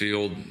on the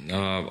field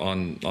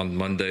on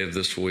Monday of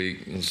this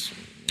week.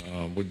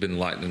 We've been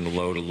lightening the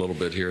load a little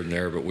bit here and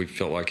there, but we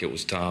felt like it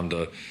was time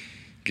to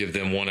give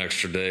them one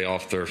extra day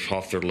off their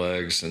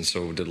legs, and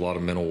so we did a lot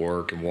of mental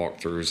work and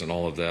walkthroughs and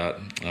all of that,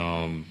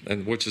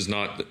 and which is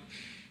not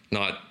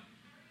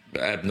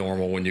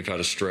abnormal when you've had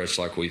a stretch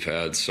like we've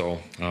had. So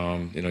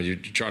you're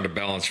trying to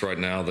balance right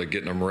now the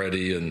getting them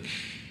ready and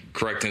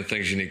correcting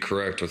things you need to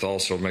correct with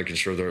also making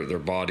sure their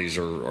bodies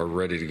are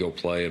ready to go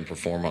play and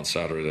perform on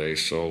Saturday.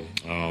 So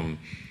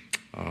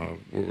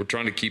we're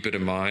trying to keep it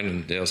in mind,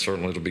 and yeah,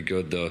 certainly it'll be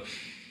good to.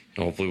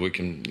 Hopefully we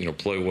can,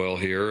 play well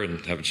here and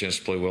have a chance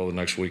to play well the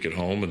next week at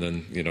home, and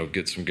then,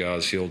 get some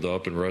guys healed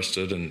up and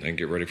rested and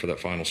get ready for that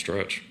final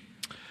stretch.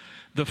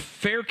 The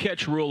fair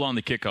catch rule on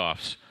the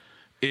kickoffs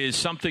is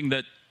something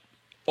that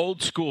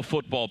old school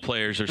football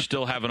players are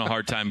still having a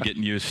hard time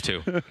getting used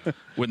to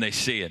when they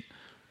see it.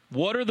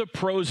 What are the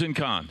pros and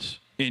cons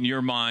in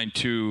your mind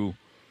to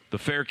the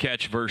fair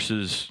catch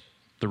versus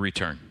the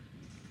return?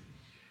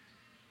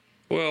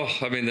 Well,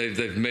 I mean,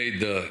 they've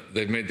made the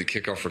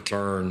kickoff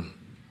return,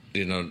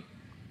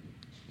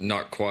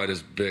 not quite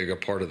as big a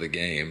part of the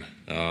game.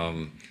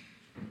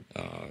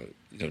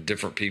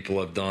 Different people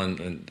have done,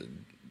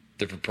 and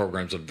different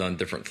programs have done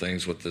different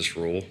things with this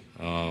rule.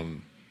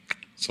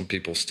 Some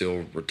people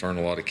still return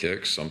a lot of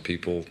kicks. Some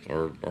people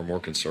are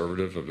more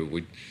conservative. I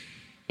mean,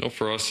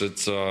 for us,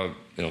 it's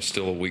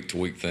still a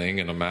week-to-week thing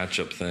and a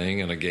matchup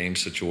thing and a game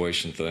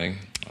situation thing.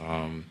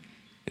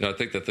 I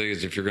think the thing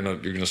is, if you're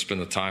gonna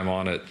spend the time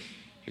on it,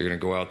 you're gonna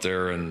go out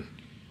there and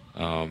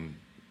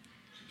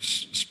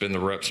spend the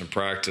reps in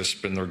practice,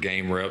 spend their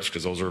game reps,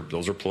 because those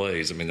are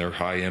plays. I mean, they're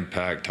high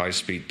impact, high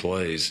speed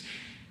plays.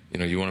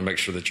 You want to make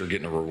sure that you're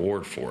getting a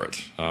reward for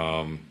it.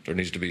 There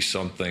needs to be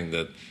something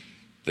that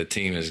the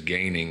team is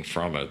gaining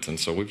from it, and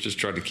so we've just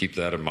tried to keep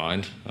that in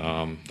mind.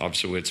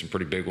 Obviously, we had some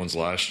pretty big ones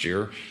last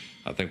year.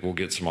 I think we'll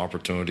get some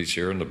opportunities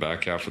here in the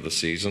back half of the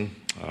season,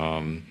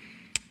 and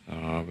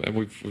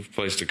we've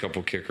placed a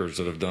couple kickers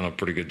that have done a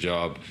pretty good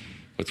job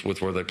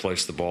with where they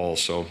place the ball.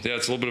 So yeah,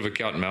 it's a little bit of a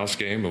cat and mouse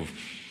game of.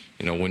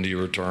 When do you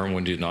return,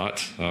 when do you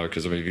not?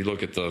 Because, if you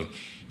look at some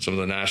of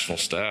the national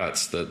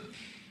stats that,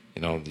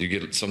 you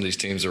get some of these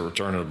teams that are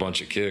returning a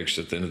bunch of kicks.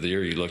 At the end of the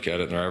year, you look at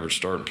it, and their average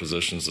starting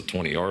position is the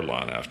 20-yard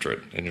line after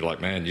it. And you're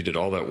like, man, you did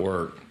all that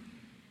work,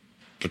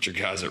 put your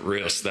guys at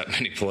risk, that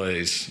many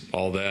plays,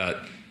 all that.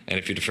 And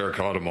if you'd have fair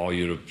caught them all,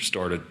 you'd have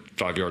started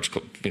 5 yards,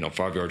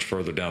 5 yards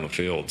further down the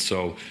field.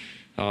 So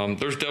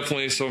there's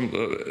definitely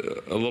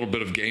a little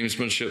bit of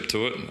gamesmanship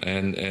to it,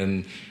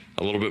 and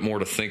a little bit more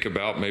to think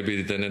about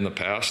maybe than in the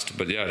past.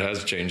 But yeah, it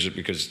has changed it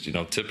because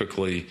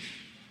typically,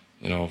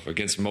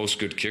 against most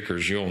good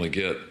kickers, you only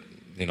get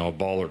a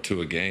ball or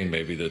two a game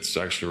maybe that's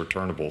actually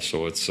returnable.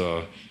 So it's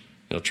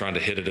trying to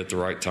hit it at the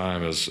right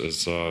time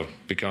has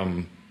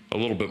become a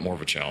little bit more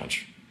of a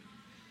challenge.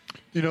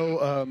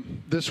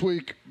 This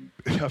week,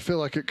 I feel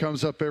like it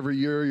comes up every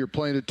year. You're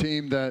playing a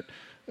team that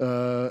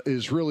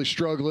is really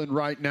struggling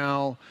right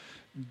now.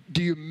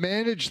 Do you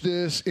manage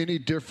this any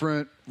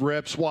different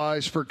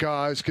reps-wise for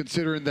guys,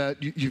 considering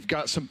that you've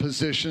got some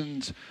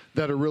positions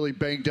that are really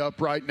banged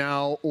up right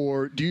now?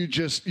 Or do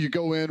you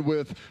go in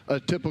with a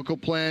typical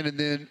plan, and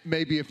then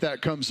maybe if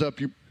that comes up,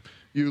 you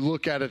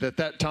look at it at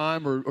that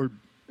time? Or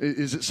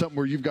is it something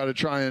where you've got to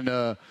try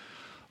and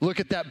look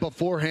at that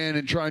beforehand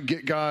and try and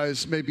get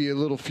guys maybe a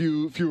little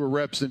fewer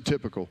reps than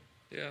typical?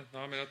 Yeah,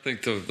 I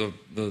think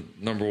the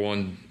number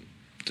one,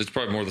 it's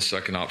probably more the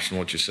second option,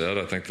 what you said.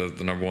 I think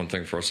the number one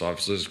thing for us,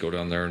 obviously, is go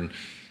down there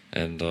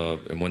and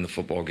win the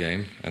football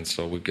game. And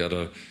so we've got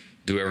to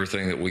do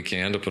everything that we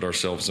can to put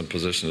ourselves in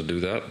position to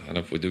do that. And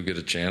if we do get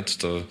a chance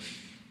to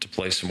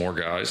play some more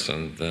guys,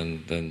 and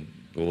then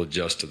we'll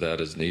adjust to that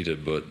as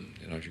needed. But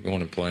if you're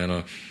going and playing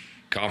a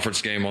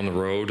conference game on the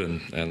road,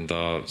 and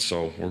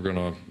so we're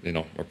going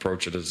to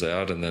approach it as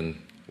that, and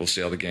then we'll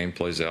see how the game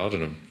plays out.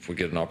 And if we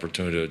get an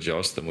opportunity to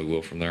adjust, then we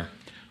will from there.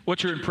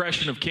 What's your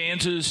impression of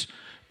Kansas?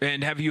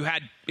 And have you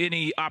had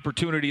any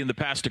opportunity in the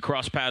past to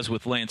cross paths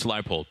with Lance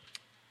Leipold?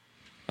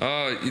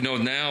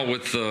 Now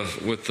with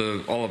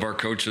all of our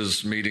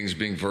coaches' meetings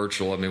being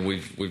virtual,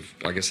 we've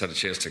I guess had a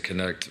chance to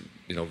connect,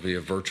 via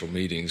virtual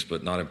meetings,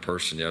 but not in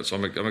person yet. So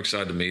I'm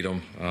excited to meet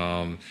him.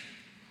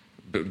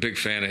 Big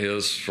fan of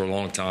his for a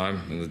long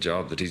time and the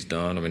job that he's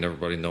done.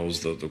 Everybody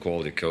knows the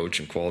quality of coach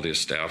and quality of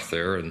staff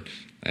there,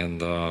 and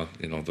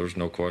there's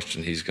no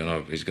question he's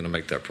gonna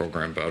make that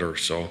program better.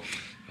 So.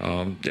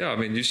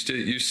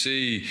 You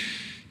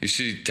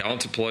see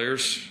talented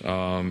players.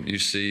 You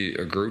see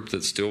a group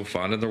that's still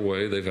finding their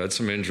way. They've had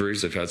some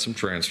injuries. They've had some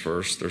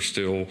transfers. They're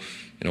still,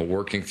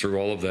 working through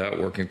all of that,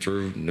 working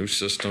through new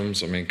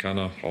systems. Kind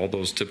of all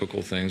those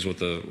typical things with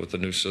the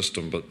new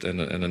system, but and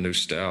a new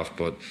staff.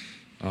 But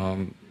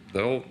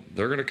they're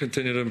going to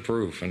continue to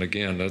improve. And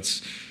again,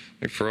 that's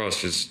for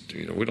us.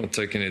 We don't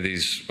take any of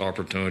these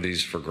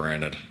opportunities for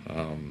granted.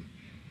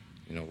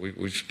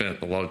 We've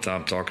spent a lot of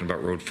time talking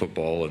about road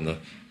football and the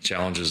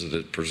challenges that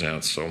it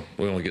presents. So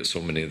we only get so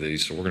many of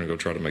these, so we're going to go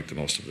try to make the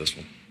most of this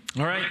one.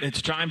 All right,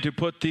 it's time to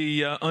put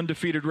the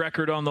undefeated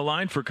record on the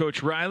line for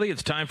Coach Riley.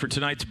 It's time for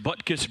tonight's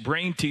Butkus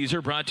Brain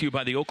Teaser, brought to you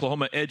by the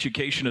Oklahoma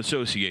Education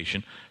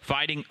Association,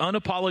 fighting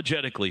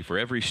unapologetically for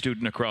every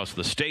student across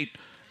the state,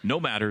 no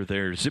matter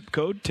their zip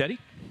code. Teddy?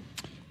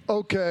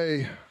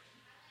 Okay,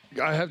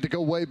 I have to go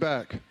way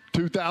back.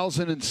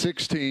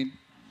 2016.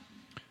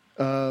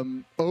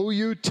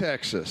 OU,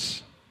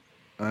 Texas.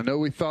 I know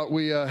we thought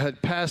we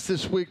had passed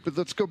this week, but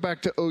let's go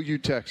back to OU,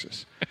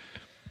 Texas.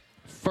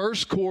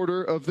 First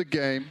quarter of the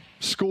game,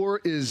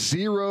 score is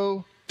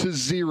 0-0.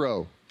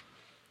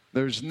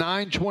 There's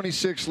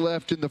 9:26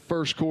 left in the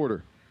first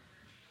quarter.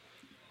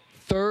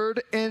 3rd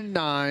and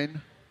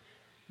 9,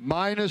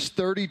 minus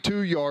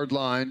 32-yard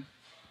line,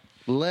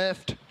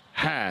 left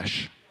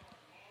hash.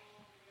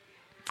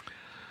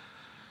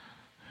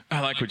 I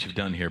like what you've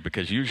done here,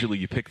 because usually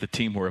you pick the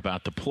team we're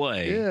about to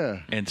play.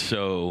 Yeah. And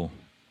so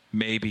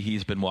maybe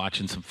he's been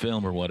watching some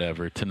film or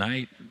whatever.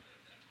 Tonight,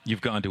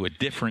 you've gone to a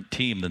different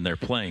team than they're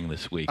playing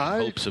this week.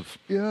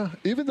 Yeah,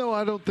 even though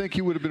I don't think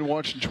he would have been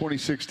watching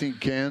 2016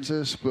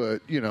 Kansas,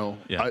 but,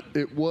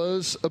 it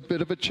was a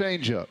bit of a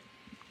change-up.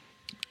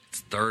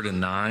 It's 3rd and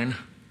 9.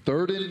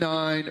 3rd and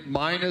 9,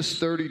 minus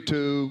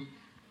 32,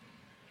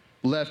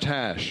 left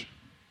hash.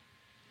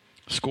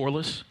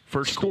 Scoreless?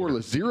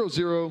 Scoreless,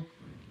 0-0.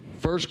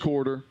 First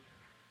quarter.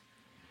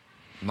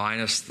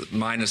 Minus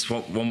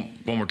one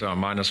more time.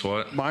 Minus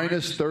what?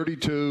 Minus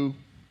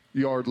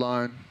 32-yard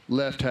line,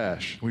 left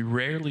hash. We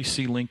rarely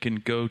see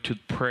Lincoln go to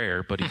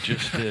prayer, but he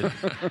just did.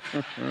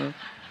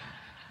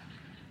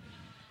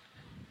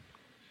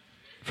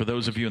 For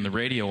those of you in the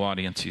radio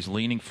audience, he's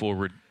leaning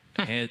forward,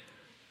 head,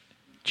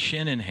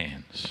 chin in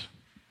hands.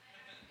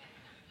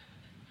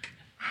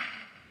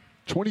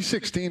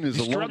 2016 is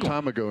a long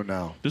time ago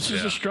now. This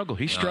is a struggle.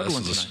 He's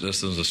struggling tonight.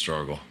 This is a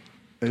struggle.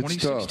 It's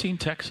 2016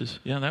 tough. Texas.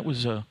 Yeah, that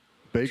was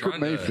Baker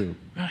Mayfield.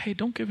 Hey,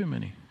 don't give him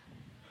any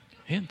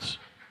hints.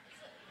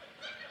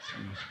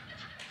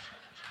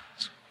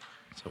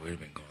 So we've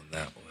been going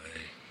that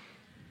way.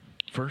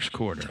 First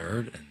quarter.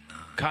 3rd and 9.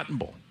 Cotton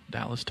Bowl,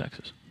 Dallas,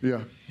 Texas.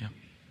 Yeah.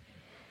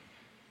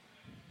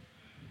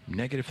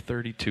 Negative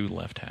 32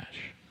 left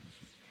hash.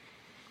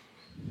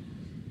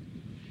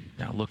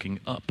 Now looking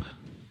up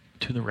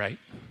to the right.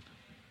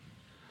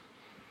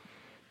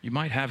 You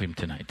might have him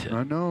tonight, Tim.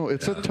 I know.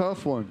 It's a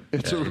tough one.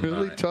 It's a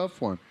really tough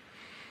one.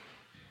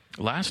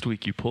 Last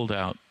week you pulled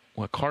out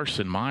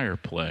Carson Meyer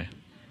play.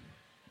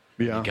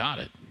 Yeah. You got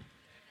it.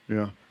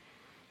 Yeah.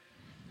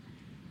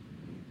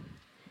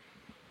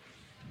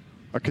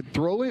 I could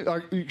throw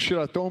it. Should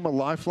I throw him a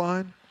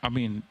lifeline? I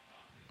mean,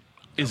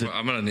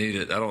 I'm going to need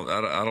it. I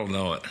don't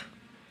know it.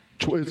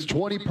 It's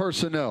 20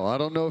 personnel. I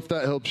don't know if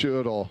that helps you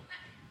at all.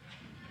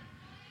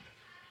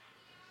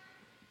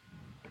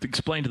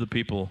 Explain to the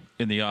people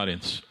in the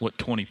audience what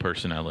 20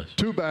 personnel is.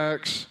 2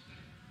 backs.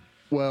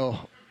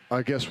 Well,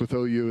 I guess with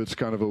OU it's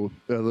kind of a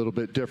little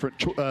bit different.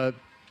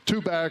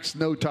 2 backs,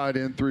 no tight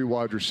end, 3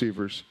 wide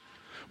receivers.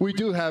 We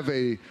do have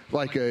a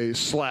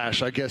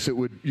slash. I guess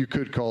you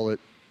could call it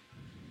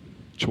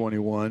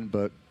 21,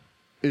 but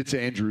it's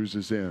Andrews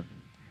is in.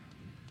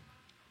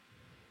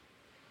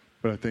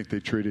 But I think they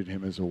treated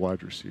him as a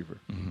wide receiver.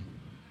 Mm-hmm.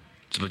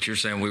 So, but you're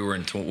saying we were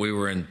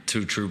in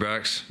 2 true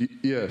backs?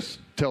 Yes,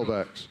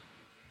 tailbacks.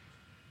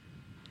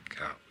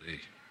 Golly.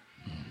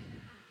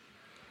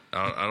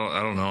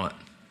 I don't know it.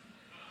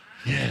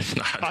 Yes,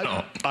 I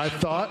don't. I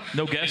thought.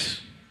 No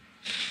guess.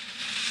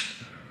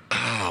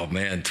 Oh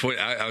man,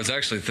 I was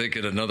actually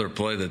thinking another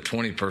play, the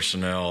 20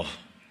 personnel.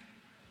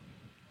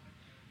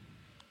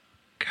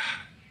 God.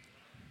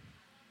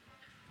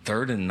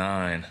 3rd and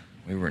 9.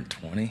 We were in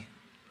 20.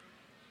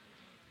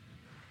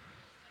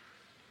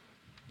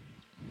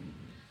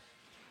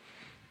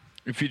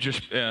 If you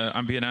just,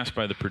 I'm being asked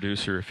by the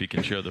producer if he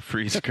can show the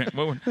freeze screen.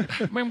 Well,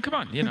 come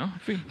on, you know.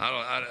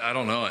 I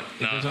don't know it.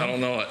 No, I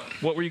don't know it.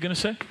 What were you going to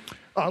say?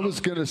 I was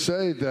going to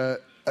say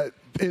that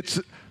it's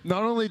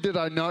not only did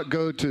I not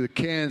go to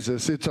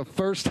Kansas, it's the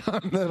first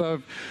time that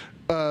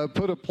I've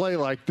put a play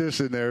like this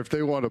in there if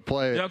they want to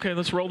play it. Yeah, okay,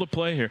 let's roll the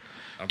play here.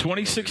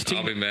 2016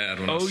 I'll be mad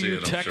when I see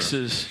it,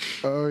 Texas.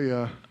 Sure. Oh,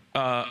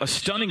 yeah. A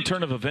stunning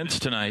turn of events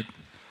tonight.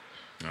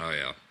 Oh,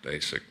 yeah,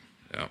 basic.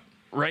 Yeah.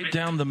 Right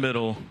down the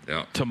middle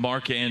to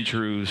Mark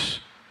Andrews,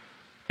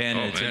 and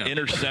it's an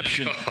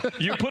interception.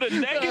 You put a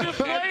negative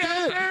play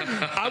out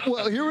there?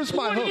 Well, here was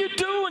my hope. What are you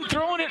doing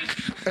throwing it?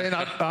 And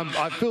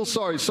I feel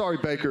sorry,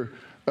 Baker,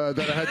 that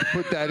I had to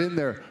put that in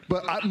there.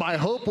 But my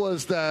hope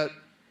was that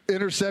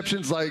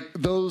interceptions like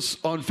those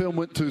on film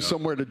went to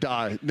somewhere to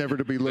die, never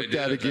to be looked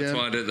at again.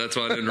 That's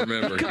why I didn't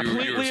remember.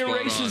 Completely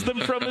erases them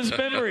from his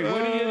memory.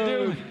 What do you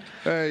do?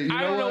 Hey,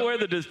 I don't know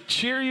whether to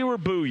cheer you or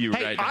boo you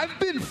right now. I've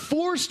been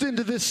forced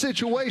into this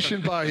situation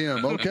by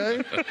him,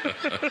 okay?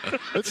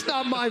 It's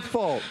not my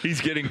fault. He's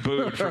getting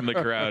booed from the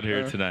crowd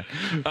here tonight.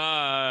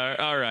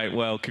 All right,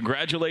 well,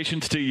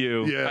 congratulations to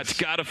you. Yes. That's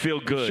got to feel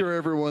good. I'm sure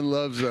everyone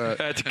loves that.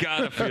 That's got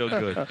to feel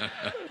good.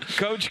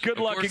 Coach, good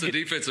luck. Of course, the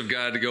defensive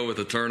guy had to go with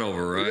a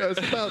turnover, right? Yeah,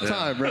 it's about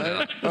time,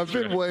 right? I've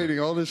been waiting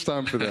all this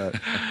time for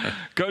that.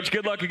 Coach,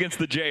 good luck against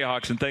the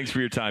Jayhawks, and thanks for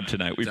your time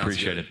tonight. We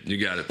appreciate it. You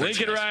got it. Thanks,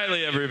 Lincoln guys.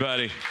 Riley,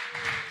 everybody.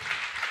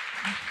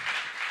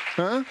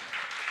 Huh?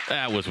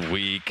 That was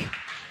weak.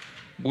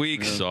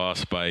 Weak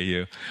sauce by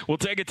you. We'll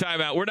take a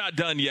timeout. We're not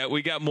done yet.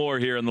 We got more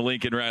here on the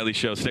Lincoln Riley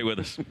Show. Stay with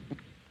us.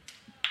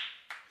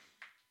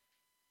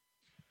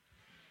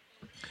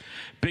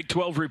 Big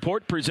 12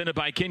 report presented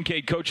by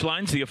Kincaid Coach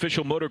Lines, the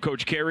official motor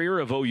coach carrier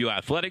of OU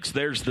Athletics.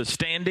 There's the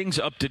standings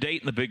up to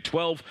date in the Big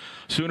 12.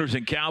 Sooners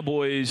and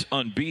Cowboys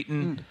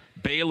unbeaten.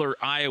 Baylor,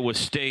 Iowa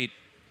State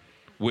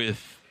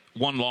with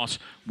 1 loss.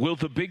 Will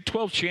the Big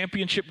 12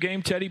 championship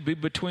game, Teddy, be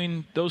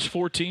between those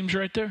 4 teams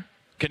right there?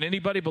 Can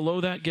anybody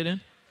below that get in?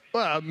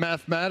 Well,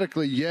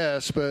 mathematically,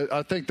 yes, but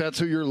I think that's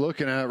who you're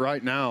looking at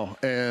right now.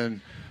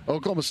 And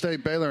Oklahoma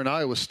State, Baylor, and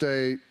Iowa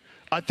State,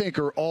 I think,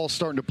 are all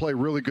starting to play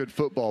really good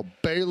football.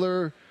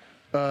 Baylor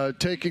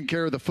taking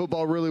care of the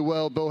football really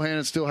well.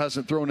 Bohannon still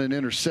hasn't thrown an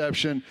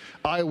interception.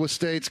 Iowa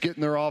State's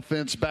getting their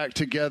offense back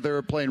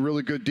together, playing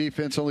really good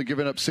defense, only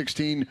giving up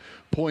 16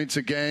 points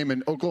a game.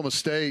 And Oklahoma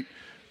State,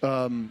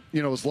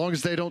 as long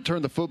as they don't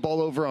turn the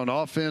football over on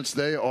offense,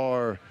 they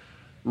are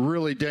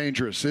really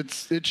dangerous.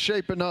 It's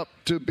shaping up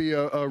to be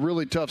a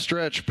really tough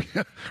stretch.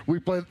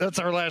 That's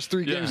our last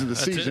 3 games of the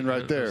season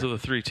right there. Those are the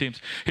 3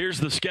 teams. Here's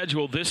the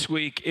schedule this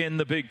week in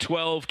the Big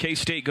 12.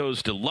 K-State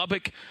goes to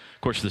Lubbock.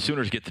 Of course, the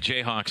Sooners get the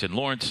Jayhawks in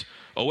Lawrence.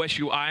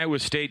 OSU, Iowa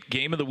State,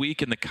 game of the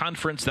week in the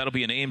conference. That'll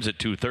be in Ames at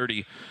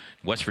 2:30.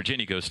 West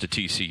Virginia goes to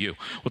TCU.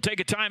 We'll take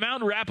a timeout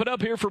and wrap it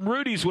up here from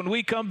Rudy's when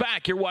we come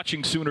back. You're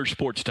watching Sooner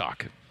Sports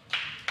Talk.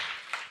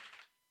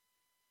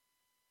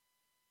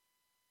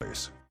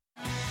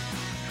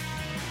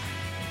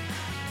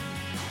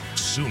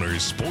 Sooner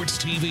Sports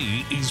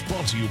TV is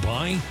brought to you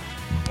by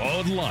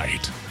Bud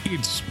Light.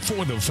 It's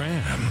for the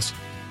fans.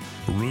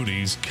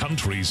 Rudy's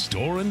Country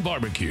Store and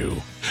Barbecue,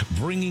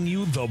 bringing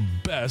you the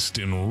best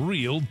in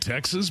real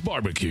Texas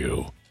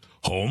barbecue.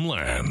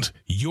 Homeland,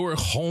 your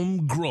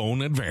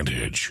homegrown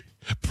advantage.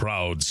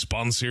 Proud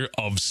sponsor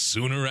of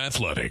Sooner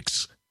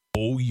Athletics.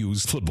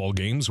 OU's football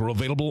games are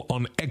available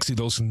on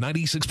Exodus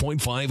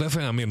 96.5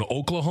 FM in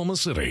Oklahoma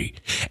City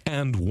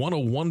and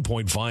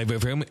 101.5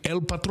 FM El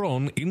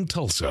Patron in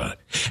Tulsa,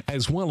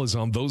 as well as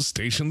on those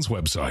stations'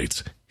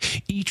 websites.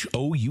 Each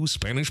OU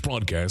Spanish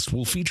broadcast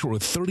will feature a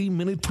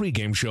 30-minute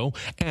pregame show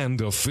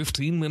and a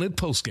 15-minute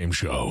postgame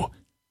show.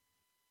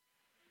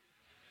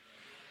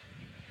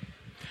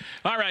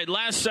 All right,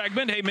 last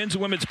segment. Hey, men's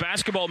and women's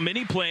basketball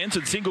mini plans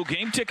and single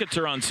game tickets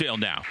are on sale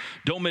now.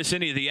 Don't miss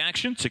any of the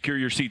action. Secure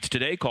your seats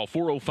today. Call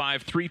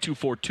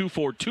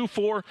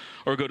 405-324-2424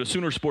 or go to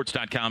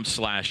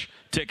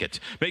Soonersports.com/tickets.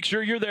 Make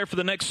sure you're there for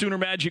the next Sooner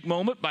Magic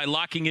moment by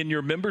locking in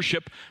your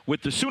membership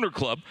with the Sooner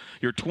Club.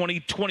 Your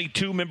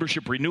 2022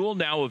 membership renewal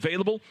now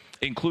available,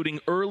 including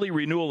early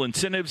renewal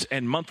incentives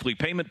and monthly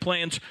payment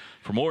plans.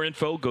 For more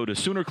info, go to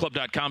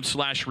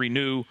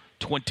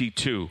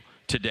Soonerclub.com/renew22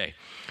 today.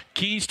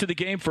 Keys to the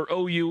game for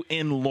OU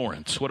in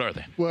Lawrence. What are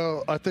they?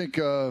 Well, I think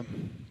the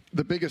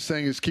biggest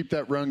thing is keep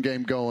that run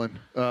game going.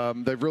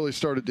 They've really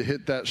started to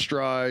hit that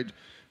stride.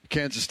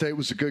 Kansas State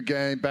was a good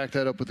game. Back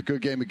that up with a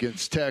good game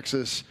against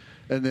Texas.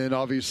 And then,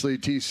 obviously,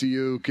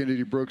 TCU,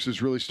 Kennedy Brooks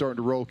is really starting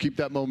to roll. Keep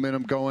that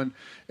momentum going.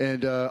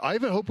 And I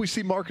even hope we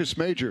see Marcus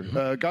Major.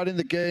 Got in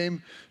the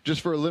game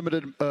just for a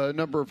limited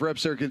number of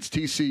reps there against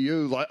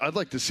TCU. I'd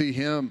like to see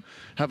him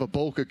have a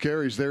bulk of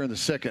carries there in the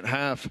second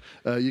half.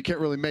 You can't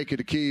really make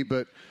it a key,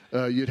 but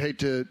you'd hate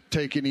to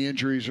take any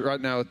injuries right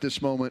now at this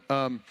moment.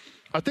 I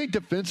think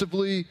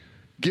defensively,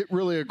 get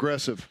really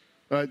aggressive.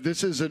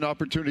 This is an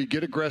opportunity to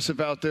get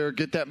aggressive out there,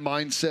 get that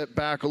mindset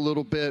back a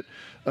little bit,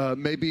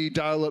 maybe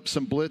dial up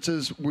some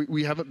blitzes.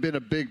 We haven't been a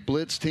big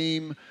blitz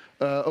team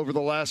over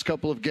the last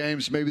couple of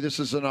games. Maybe this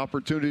is an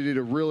opportunity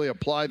to really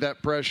apply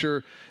that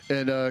pressure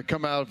and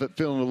come out of it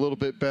feeling a little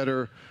bit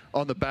better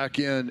on the back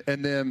end.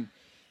 And then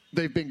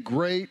they've been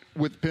great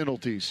with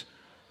penalties.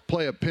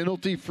 Play a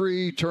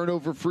penalty-free,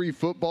 turnover-free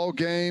football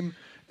game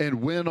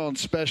and win on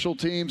special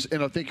teams,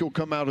 and I think you'll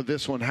come out of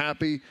this one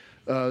happy.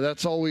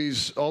 That's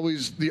always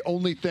the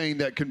only thing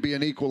that can be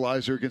an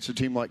equalizer against a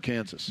team like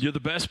Kansas. You're the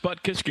best,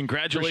 Butkus.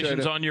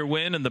 Congratulations on your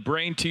win and the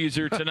brain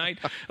teaser tonight.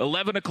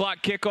 11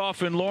 o'clock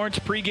kickoff in Lawrence.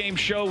 Pregame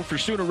show for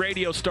Sooner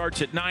Radio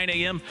starts at 9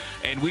 a.m.,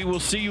 and we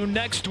will see you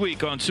next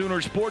week on Sooner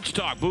Sports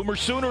Talk. Boomer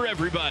Sooner,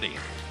 everybody.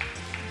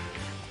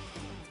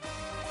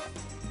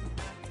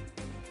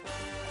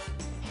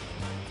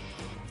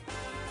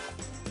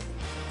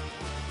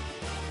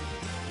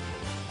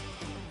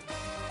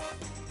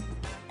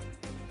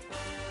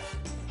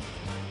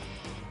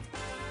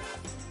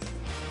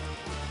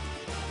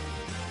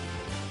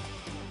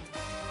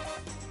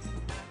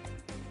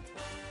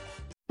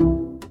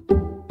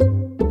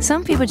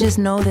 Some people just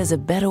know there's a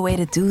better way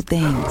to do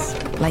things,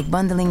 like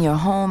bundling your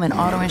home and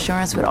auto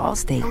insurance with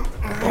Allstate,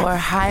 or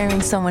hiring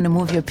someone to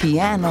move your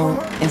piano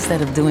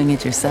instead of doing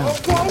it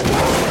yourself.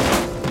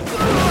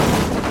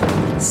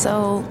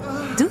 So,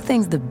 do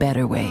things the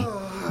better way.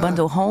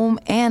 Bundle home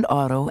and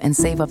auto and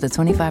save up to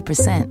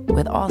 25%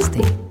 with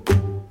Allstate.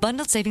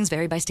 Bundled savings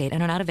vary by state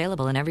and are not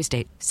available in every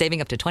state. Saving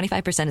up to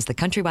 25% is the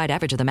countrywide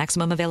average of the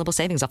maximum available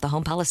savings off the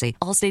home policy.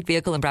 Allstate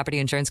Vehicle and Property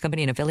Insurance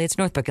Company and affiliates,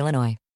 Northbrook, Illinois.